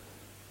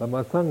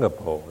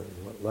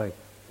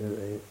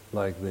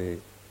 like the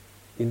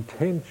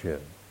intention,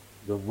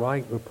 the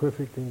right or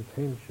perfect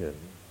intention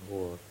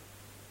or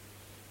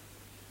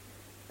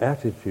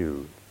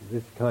attitude,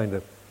 this kind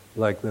of,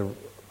 like the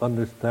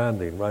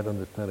understanding, right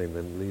understanding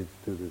then leads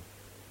to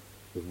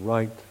the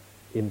right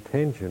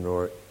intention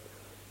or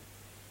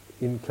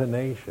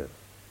inclination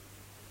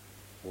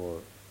or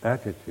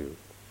attitude.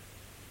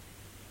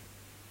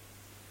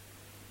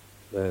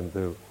 And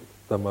to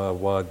samma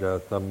vaja,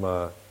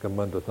 samma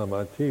kammanto,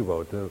 samma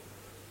achivo, to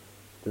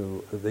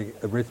the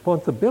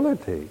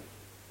responsibility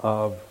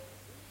of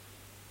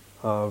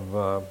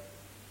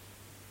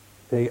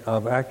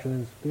action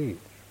and speech,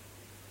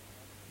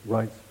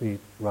 right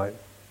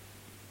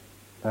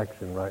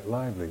action, right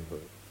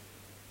livelihood.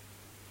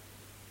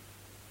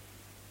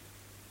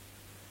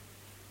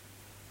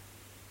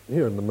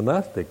 Here in the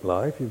monastic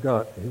life, you've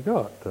got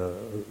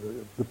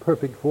the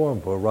perfect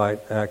form for right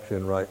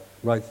action, right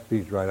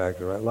speech, right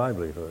action, right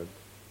livelihood,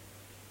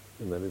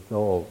 and then it's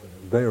all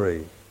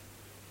very,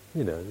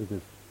 it's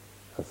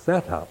a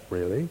setup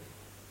really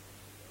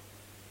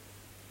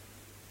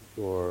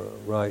for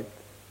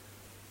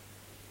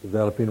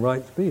developing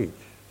right speech,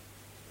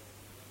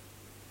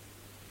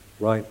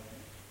 right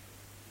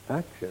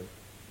action.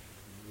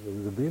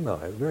 The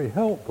Vinaya is very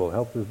helpful.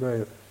 Helps us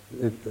very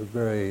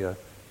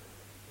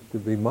to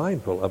be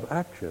mindful of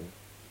action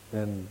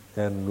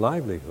and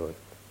livelihood,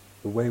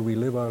 the way we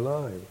live our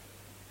lives,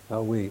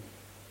 how we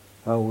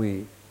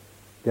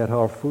get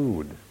our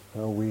food,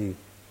 how we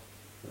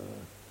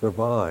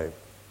survive,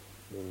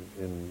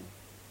 and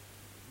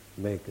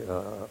make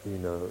the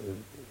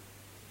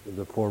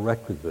four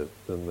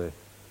requisites and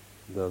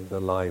the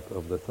life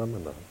of the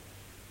samana.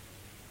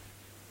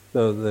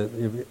 So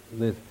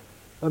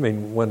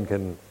one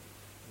can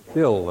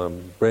still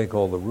break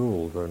all the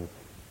rules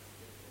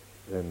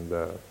and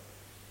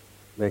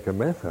make a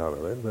mess out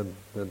of it, but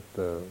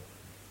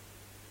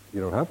you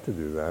don't have to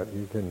do that.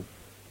 You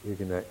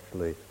can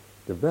actually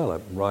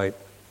develop right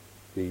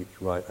speech,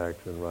 right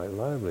action, right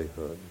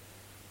livelihood,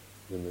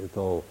 and it's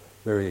all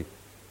very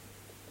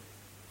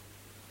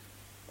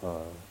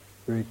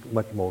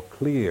much more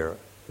clear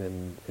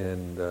and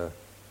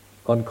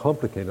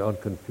uncomplicated,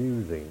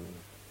 unconfusing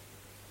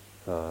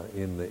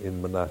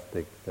in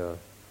monastic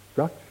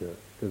structure,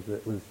 because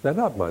it was set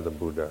up by the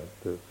Buddha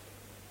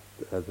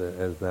as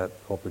that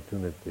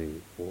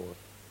opportunity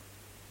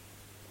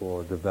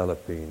for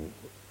developing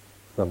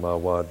samma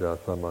vaja,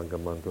 samma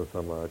kammanto,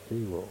 samma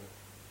achivo.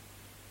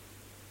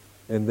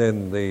 And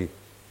then the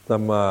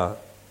samma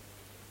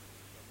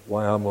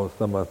vayamo,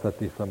 samma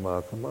sati,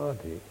 samma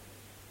samadhi.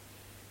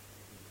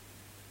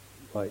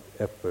 Right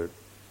effort,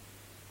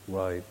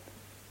 right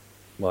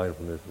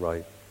mindfulness,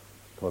 right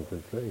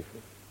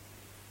concentration.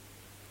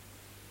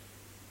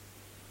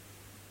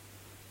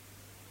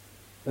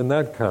 And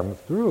that comes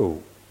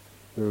through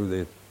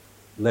this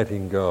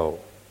letting go.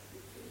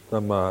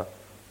 Samma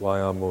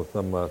vayamo,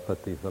 samma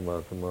sati,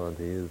 samma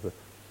samadhi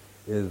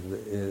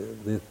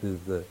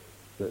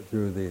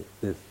through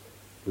this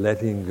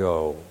letting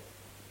go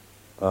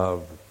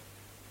of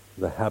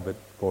the habit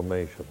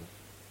formation,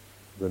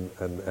 and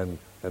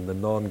the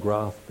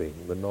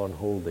non-grasping, the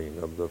non-holding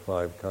of the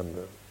five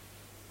khandhas.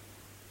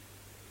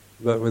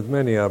 But with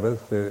many of us,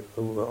 there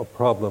are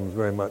problems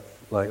very much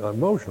like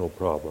emotional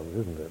problems,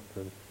 isn't it?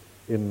 And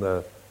in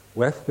the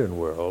Western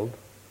world,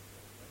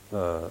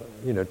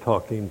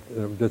 talking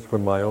just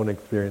from my own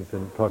experience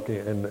and talking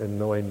and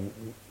knowing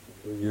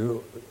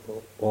you,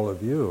 all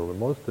of you,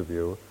 most of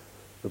you,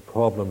 the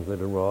problems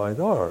that arise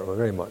are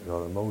very much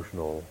on an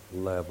emotional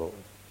level.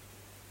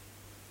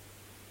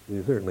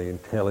 You're certainly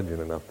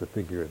intelligent enough to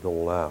figure it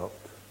all out,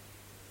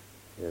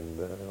 and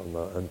on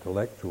the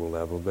intellectual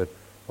level, but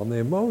on the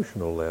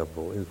emotional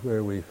level is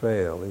where we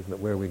fail, isn't it?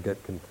 Where we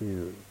get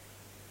confused.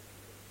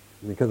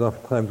 Because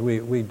oftentimes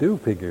we do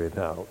figure it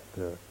out,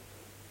 and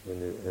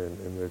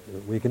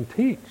we can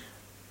teach.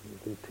 We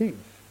can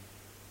teach.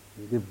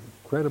 We give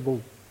credible,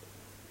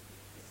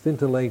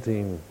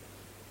 scintillating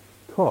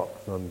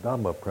talks on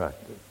Dhamma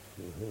practice,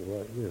 and things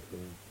like this,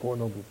 and Four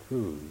Noble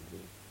Truths,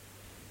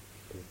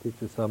 and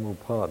teach us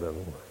Samutpada.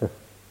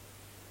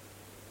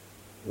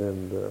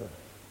 And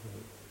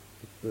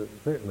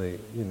certainly,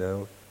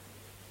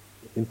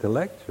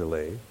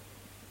 intellectually,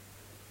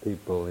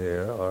 people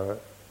here are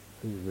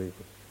usually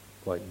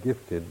quite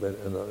gifted, but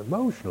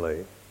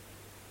emotionally,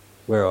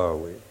 where are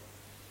we?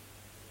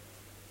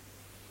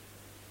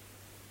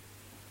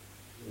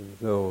 And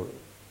so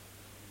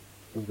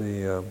on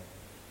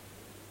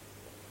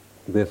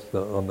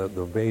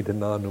the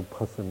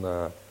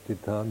Vedananupassana,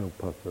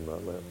 Cittanupassana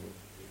level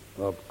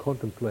of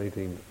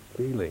contemplating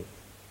feeling,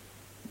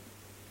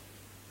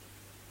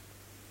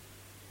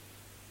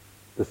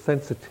 the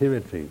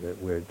sensitivity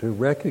that we're to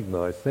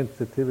recognize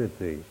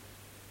sensitivity,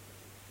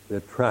 the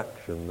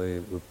attraction,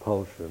 the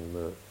repulsion,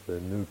 the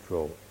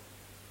neutral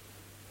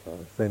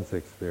sense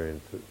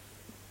experiences.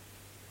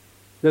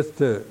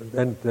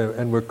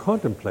 And we're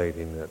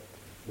contemplating it.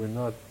 We're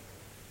not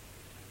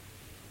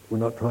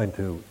trying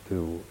to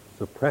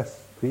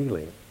suppress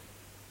feeling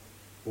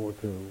or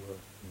to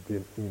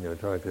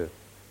try to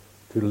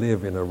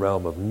live in a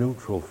realm of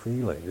neutral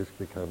feeling, just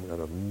become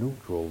kind of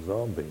neutral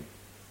zombie.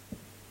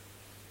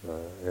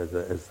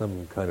 As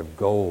some kind of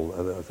goal,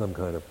 some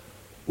kind of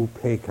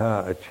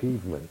upekkha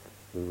achievement.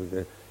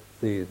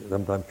 See,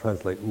 sometimes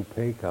translate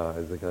upekkha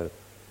as a kind of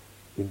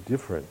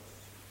indifference,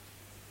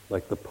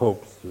 like the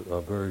Pope's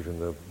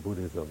version of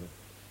Buddhism.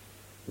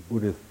 The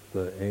Buddhists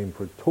aim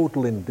for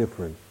total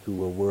indifference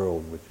to a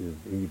world which is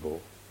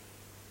evil.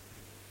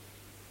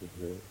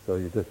 So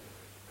you're just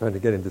trying to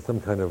get into some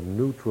kind of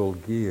neutral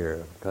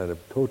gear, kind of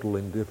total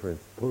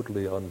indifference,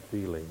 totally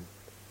unfeeling.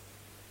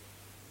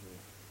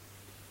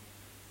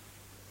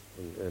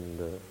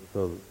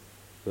 So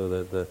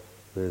that the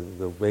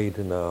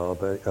Vedana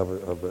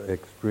of the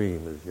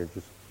extreme is you're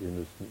just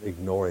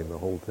ignoring the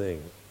whole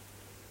thing.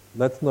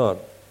 It's not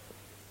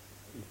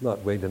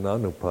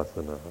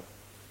Vedananupassana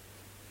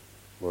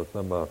or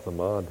Samma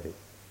Samadhi.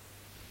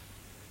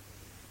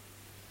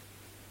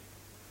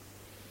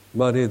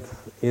 But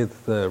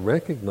it's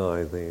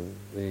recognizing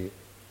the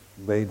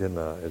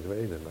Vedana as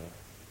Vedana,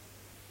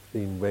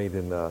 seeing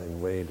Vedana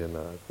in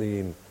Vedana,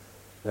 seeing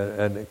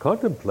and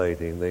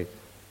contemplating the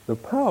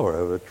power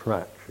of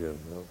attraction,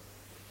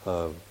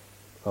 of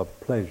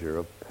pleasure,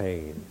 of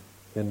pain,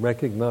 and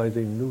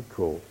recognizing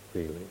neutral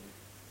feeling.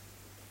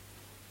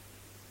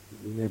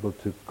 Being able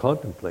to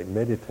contemplate,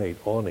 meditate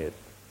on it,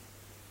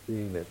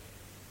 seeing it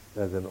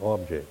as an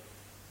object,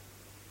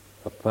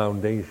 a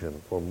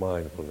foundation for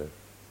mindfulness.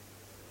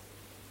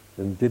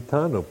 And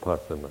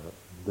Cittanupassana,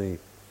 the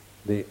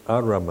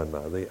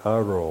aramana, the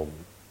arom,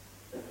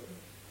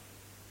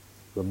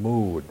 the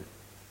mood,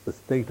 the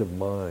state of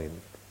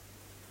mind,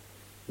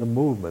 the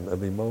movement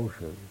of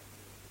emotion,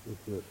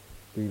 the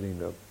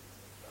feeling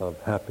of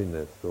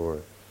happiness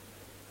or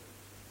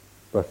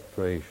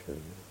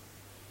frustration.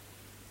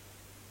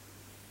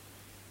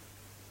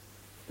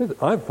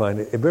 I find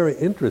it very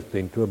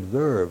interesting to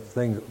observe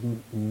things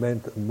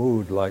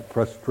mood like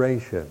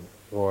frustration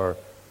or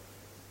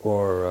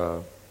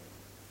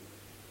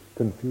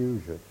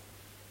confusion,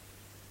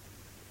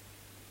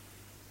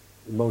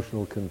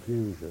 emotional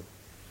confusion.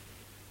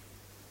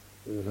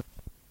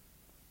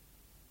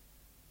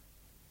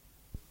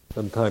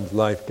 Sometimes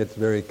life gets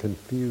very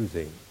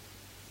confusing,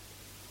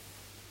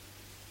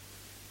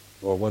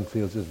 or one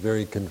feels just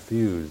very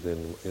confused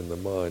in the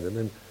mind, and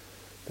then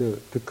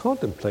to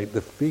contemplate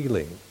the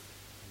feeling,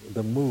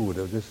 the mood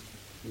of just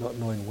not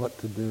knowing what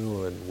to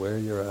do and where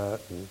you're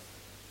at and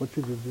what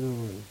should you do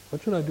and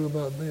what should I do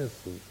about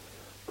this, and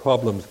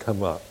problems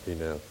come up, You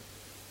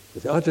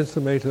say, Ajahn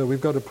Sumedho,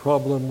 we've got a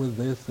problem with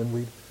this, and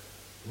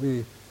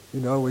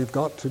we've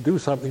got to do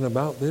something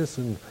about this,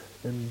 and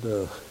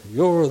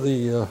you're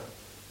the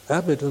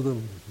abbot of the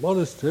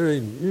monastery,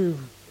 and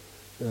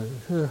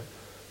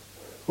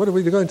what are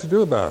we going to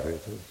do about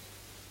it?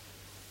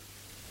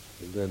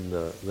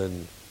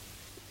 then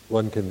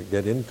one can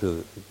get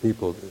into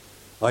people.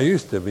 I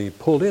used to be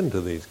pulled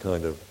into these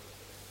kind of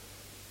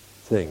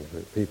things.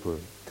 That people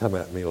come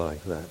at me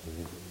like that.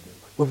 And,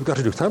 well, we've got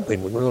to do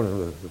something.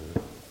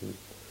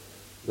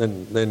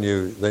 Then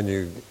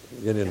you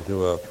get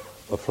into a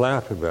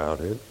flap about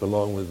it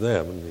along with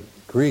them, and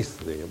increase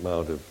the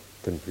amount of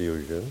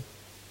confusion.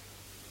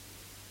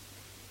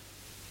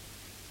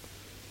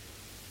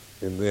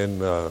 And then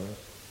the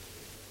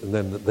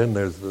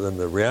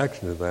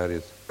reaction to that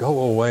is,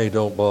 go away,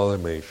 don't bother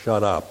me,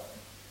 shut up,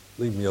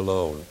 leave me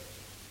alone.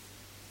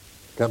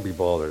 Can't be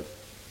bothered.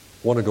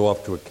 Want to go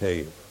off to a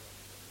cave.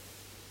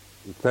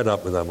 I'm fed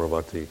up with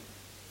Amaravati.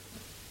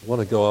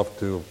 Want to go off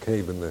to a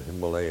cave in the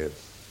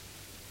Himalayas.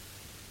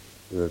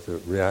 There's a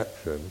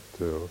reaction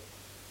to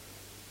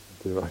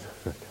I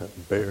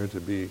can't bear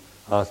to be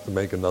asked to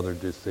make another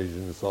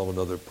decision, solve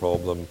another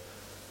problem,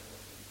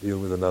 deal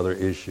with another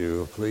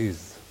issue.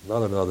 Please,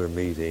 not another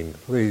meeting.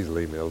 Please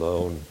leave me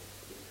alone.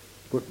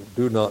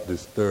 Do not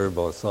disturb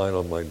or sign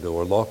on my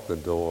door. Lock the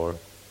door.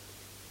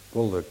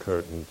 Pull the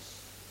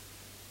curtains.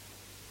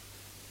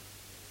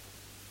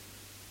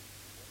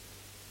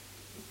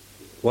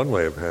 One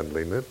way of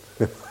handling it.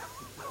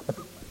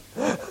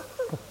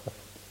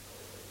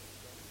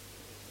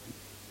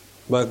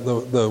 But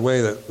the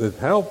way that is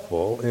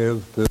helpful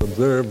is to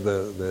observe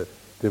to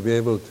be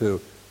able to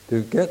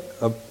get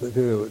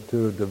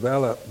to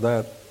develop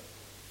that,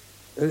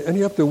 and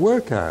you have to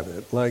work at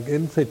it, like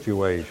in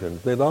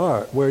situations that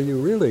are where you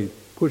really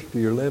push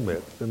to your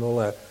limits and all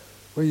that,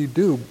 where you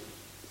do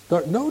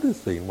start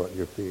noticing what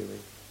you're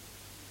feeling.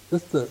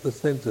 Just the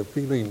sense of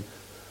feeling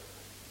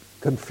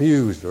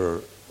confused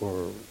or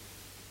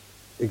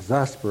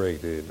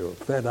exasperated or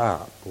fed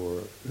up,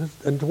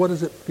 and what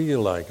does it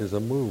feel like as a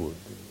mood?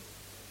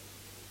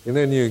 And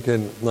then you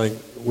can, like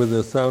with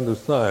the sound of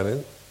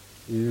silence,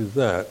 use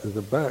that as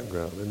a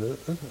background. And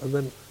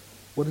then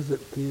what does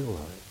it feel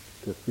like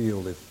to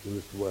feel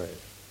this way?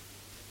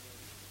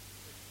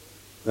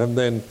 And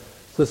then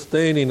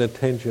sustaining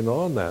attention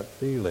on that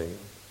feeling,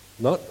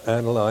 not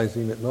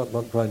analyzing it, not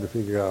trying to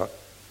figure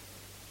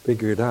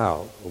it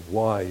out of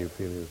why you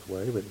feel this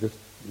way, but just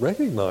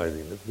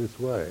recognizing it this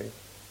way.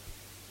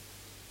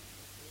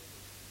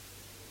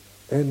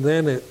 And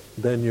then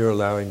you're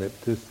allowing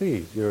it to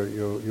cease.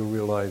 You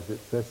realize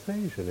its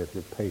cessation if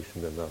you're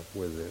patient enough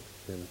with it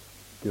and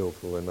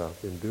skillful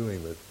enough in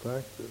doing this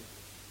practice.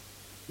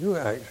 You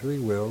actually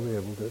will be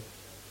able to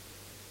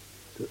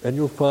and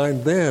you'll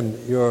find then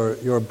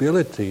your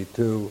ability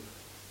to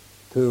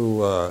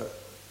deal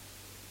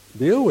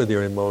with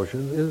your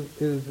emotions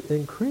is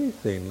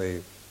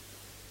increasingly.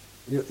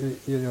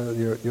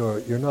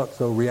 You're not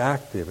so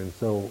reactive and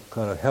so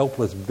kind of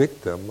helpless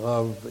victim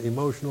of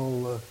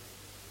emotional.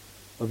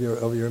 Of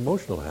your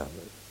emotional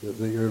habits, that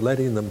you're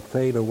letting them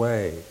fade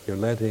away. You're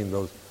letting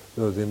those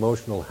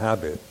emotional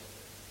habits.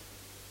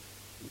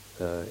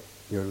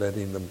 You're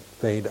letting them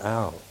fade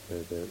out.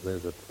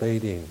 There's a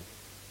fading,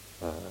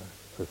 a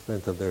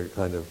sense of they're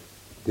kind of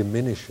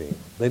diminishing.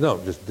 They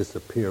don't just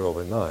disappear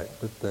overnight,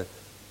 but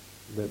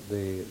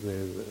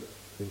they're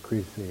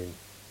increasing.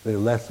 They're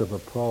less of a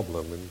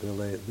problem until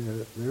there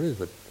is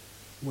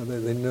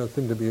they don't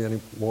seem to be any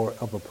more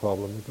of a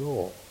problem at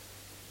all.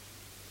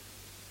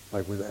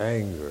 Like with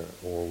anger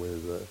or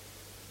with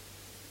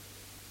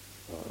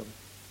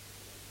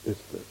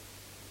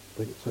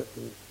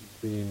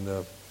being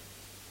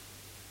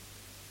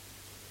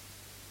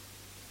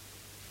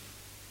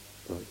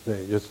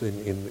say just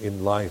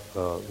in life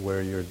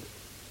where you're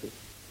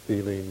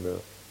feeling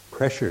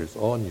pressures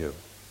on you,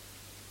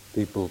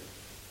 people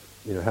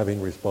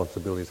having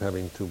responsibilities,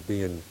 having to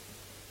be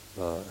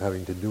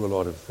having to do a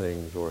lot of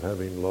things, or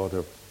having a lot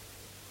of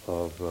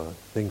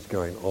things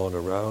going on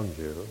around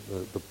you,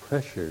 the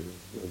pressures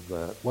of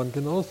that. One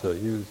can also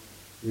use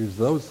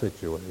those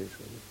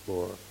situations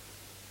for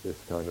this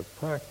kind of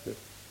practice.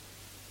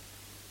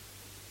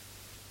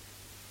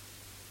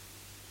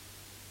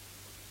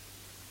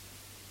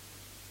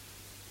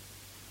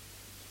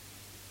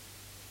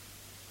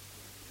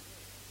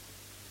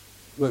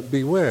 But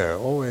beware,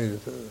 always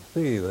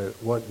see that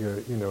what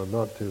you're,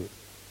 not to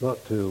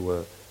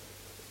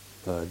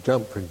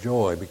jump for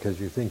joy because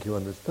you think you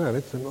understand.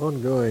 It's an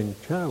ongoing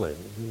challenge,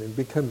 and it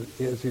becomes,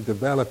 as you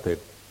develop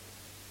it,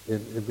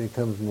 it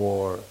becomes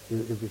more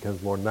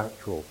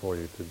natural for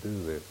you to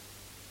do this,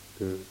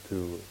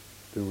 to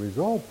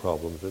resolve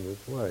problems in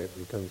this way. It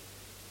becomes,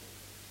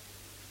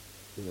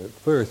 at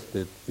first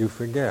you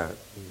forget,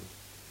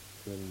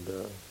 and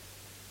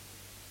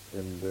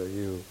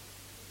you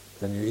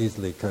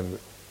easily can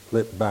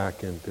slip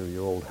back into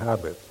your old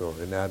habits or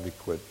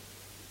inadequate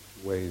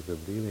ways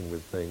of dealing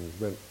with things,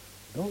 but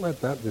don't let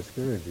that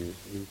discourage you.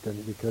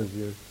 Because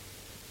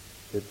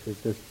it's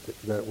just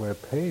that we're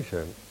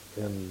patient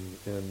and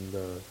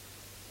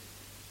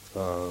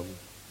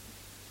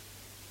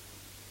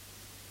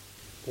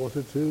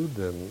fortitude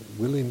and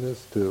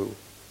willingness to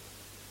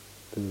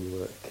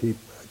keep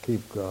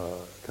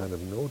kind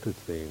of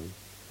noticing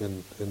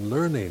and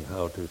learning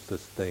how to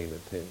sustain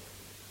attention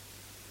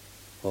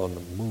on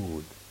the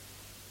mood.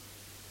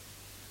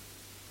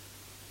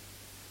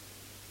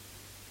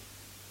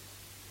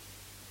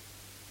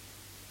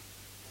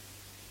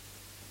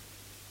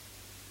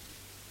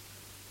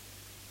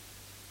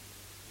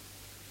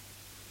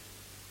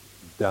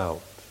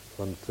 doubt,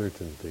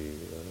 uncertainty,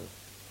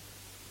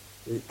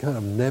 kind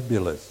of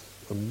nebulous,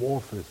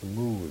 amorphous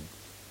moods.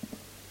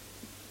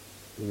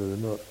 They're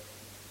not,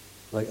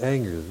 like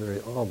anger is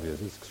very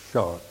obvious, it's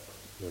sharp,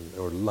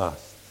 or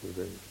lust.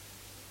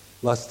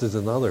 Lust is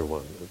another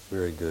one that's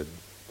very good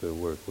to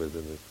work with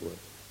in this way.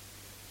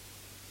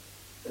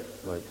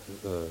 Like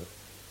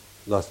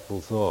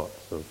lustful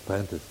thoughts or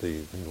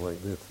fantasies, things like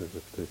this,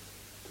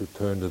 to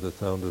turn to the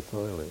sound of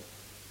silence.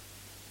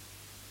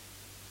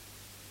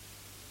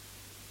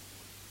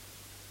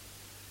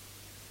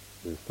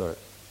 You start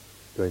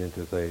going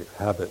into, say,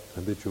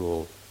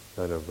 habitual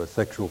kind of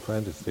sexual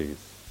fantasies.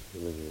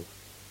 When you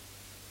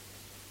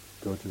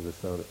go to the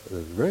sound, it's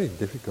very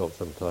difficult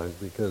sometimes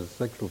because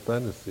sexual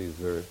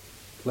fantasies are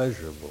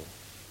pleasurable.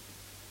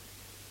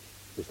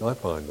 At least I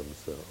find them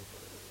so.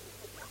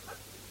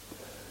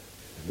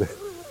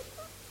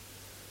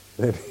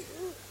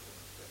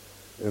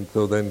 And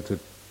so then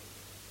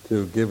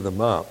to give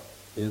them up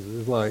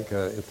is like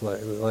it's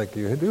like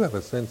you do have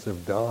a sense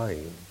of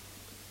dying.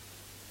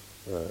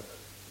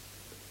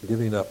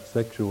 Giving up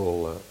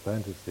sexual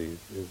fantasies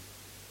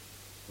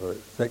or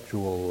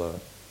sexual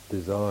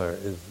desire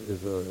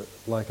is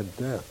like a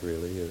death,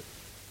 really.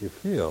 You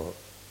feel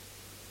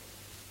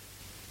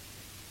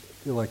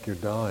like you're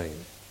dying.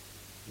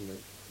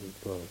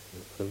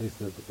 At least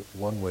that's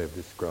one way of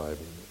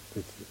describing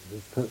it.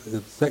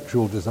 It's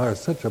sexual desire is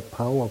such a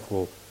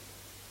powerful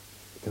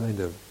kind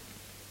of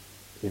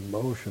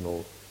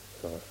emotional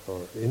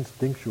or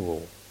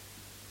instinctual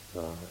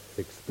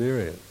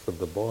experience of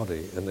the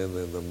body, and then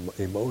the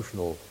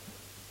emotional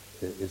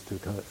is to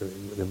kind of,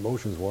 the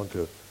emotions want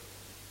to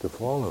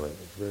follow it.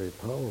 It's very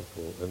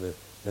powerful,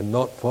 and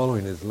not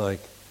following is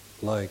like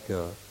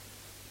a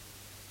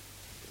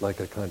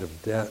kind of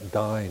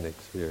dying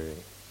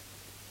experience.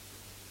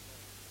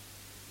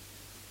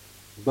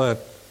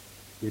 But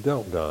you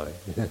don't die.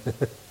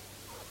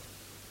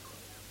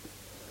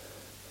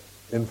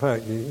 In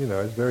fact,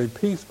 it's very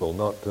peaceful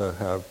not to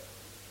have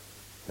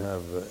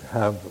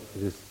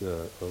this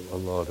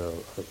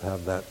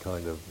have that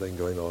kind of thing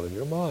going on in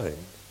your mind.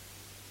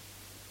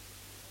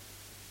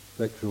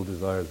 Sexual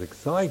desire is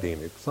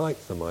exciting,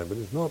 excites the mind, but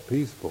it's not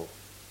peaceful.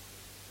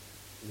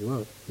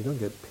 You don't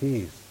get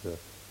peace,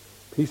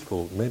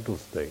 peaceful mental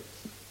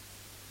states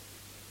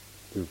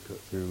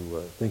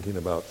through thinking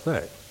about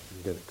sex.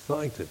 You get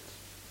excited.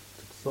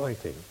 It's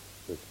exciting.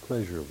 It's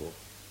pleasurable.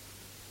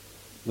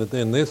 But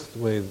then this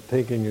way is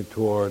taking you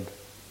toward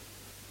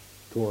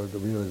the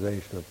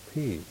realization of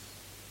peace,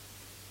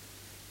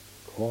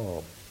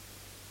 calm,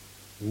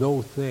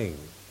 no thing.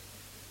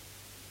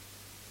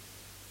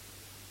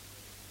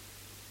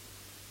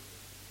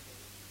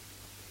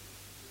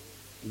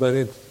 But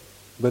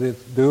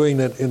it's doing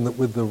it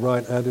with the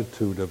right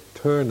attitude of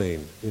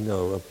turning,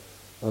 of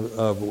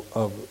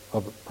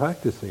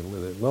practicing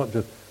with it,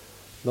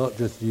 not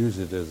just use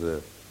it as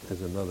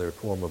another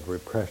form of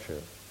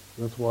repression.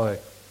 That's why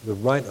the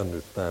right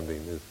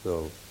understanding is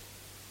the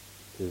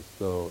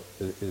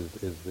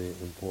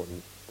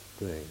important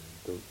thing.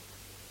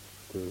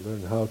 To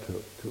learn how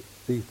to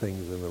see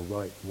things in the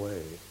right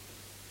way,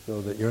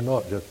 so that you're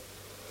not just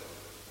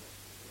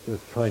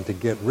trying to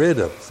get rid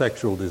of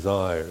sexual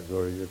desires,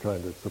 or you're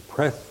trying to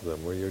suppress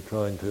them, or you're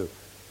trying to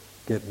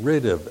get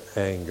rid of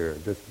anger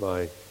just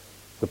by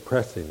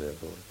suppressing it,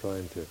 or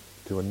trying to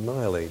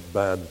annihilate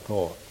bad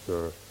thoughts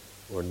or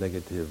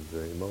negative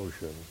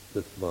emotions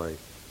just by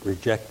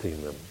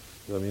rejecting them.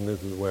 I mean,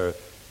 this is where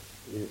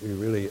you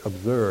really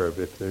observe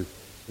if there's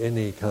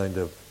any kind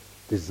of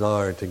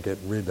desire to get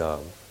rid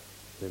of,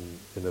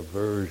 in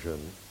aversion,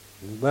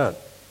 that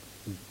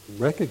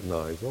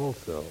recognize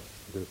also,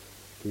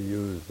 to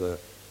use the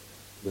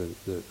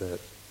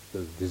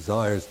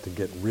desires to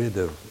get rid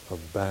of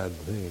bad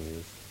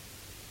things,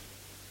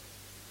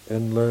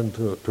 and learn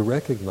to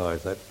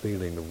recognize that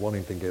feeling of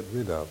wanting to get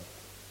rid of,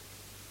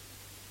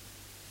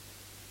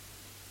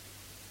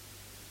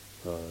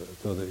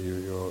 so that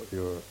you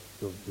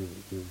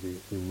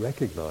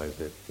recognize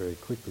it very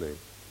quickly,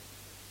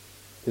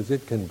 because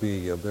it can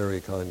be a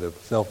very kind of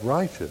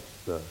self-righteous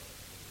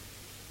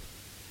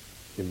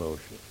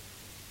emotion.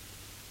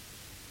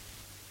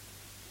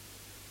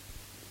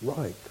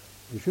 Right,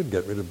 you should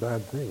get rid of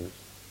bad things,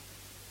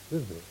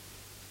 isn't it?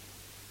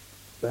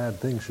 Bad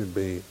things should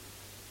be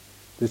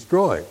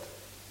destroyed.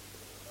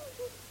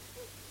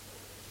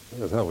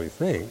 That's how we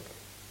think.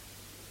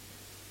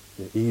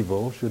 The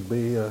evil should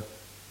be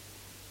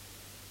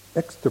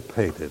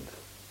extirpated.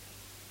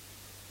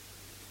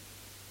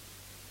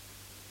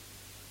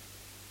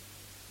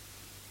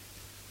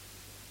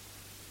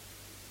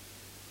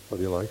 How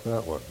do you like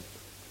that one?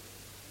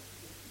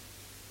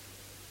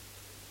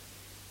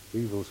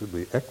 Evil should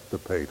be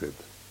extirpated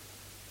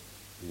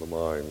from the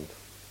mind.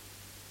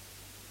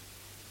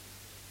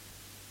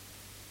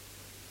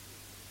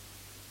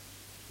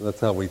 That's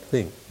how we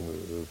think.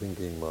 The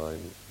thinking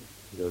mind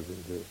goes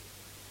into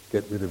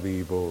get rid of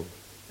evil,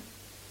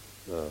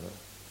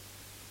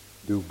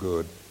 do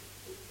good,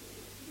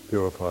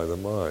 purify the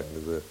mind,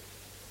 is the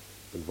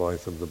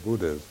advice of the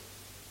Buddhas.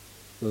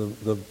 So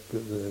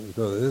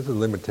there's a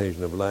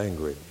limitation of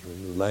language.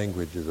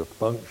 Language is a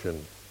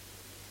function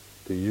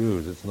to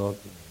use. It's not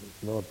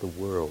the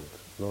world.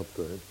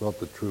 It's not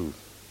the truth.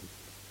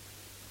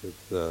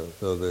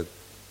 So that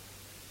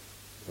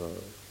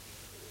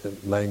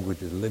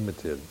language is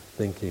limited.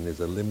 Thinking is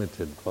a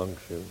limited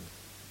function.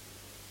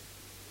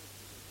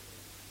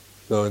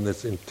 So in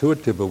this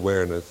intuitive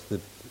awareness,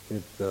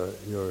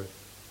 you're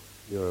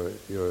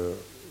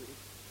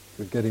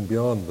getting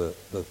beyond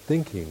the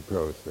thinking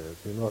process.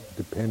 You're not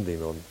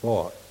depending on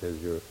thought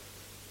as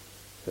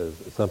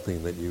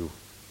something that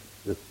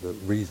just the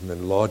reason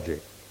and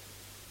logic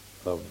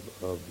of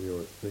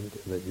your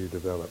thinking that you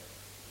develop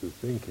through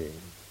thinking.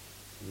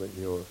 But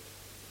your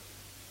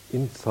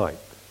insight,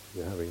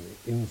 you're having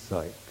the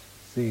insight,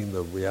 seeing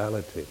the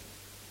reality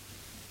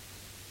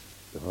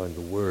behind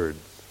the words,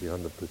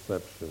 behind the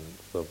perceptions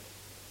of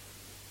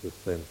the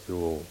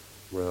sensual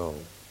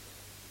realm.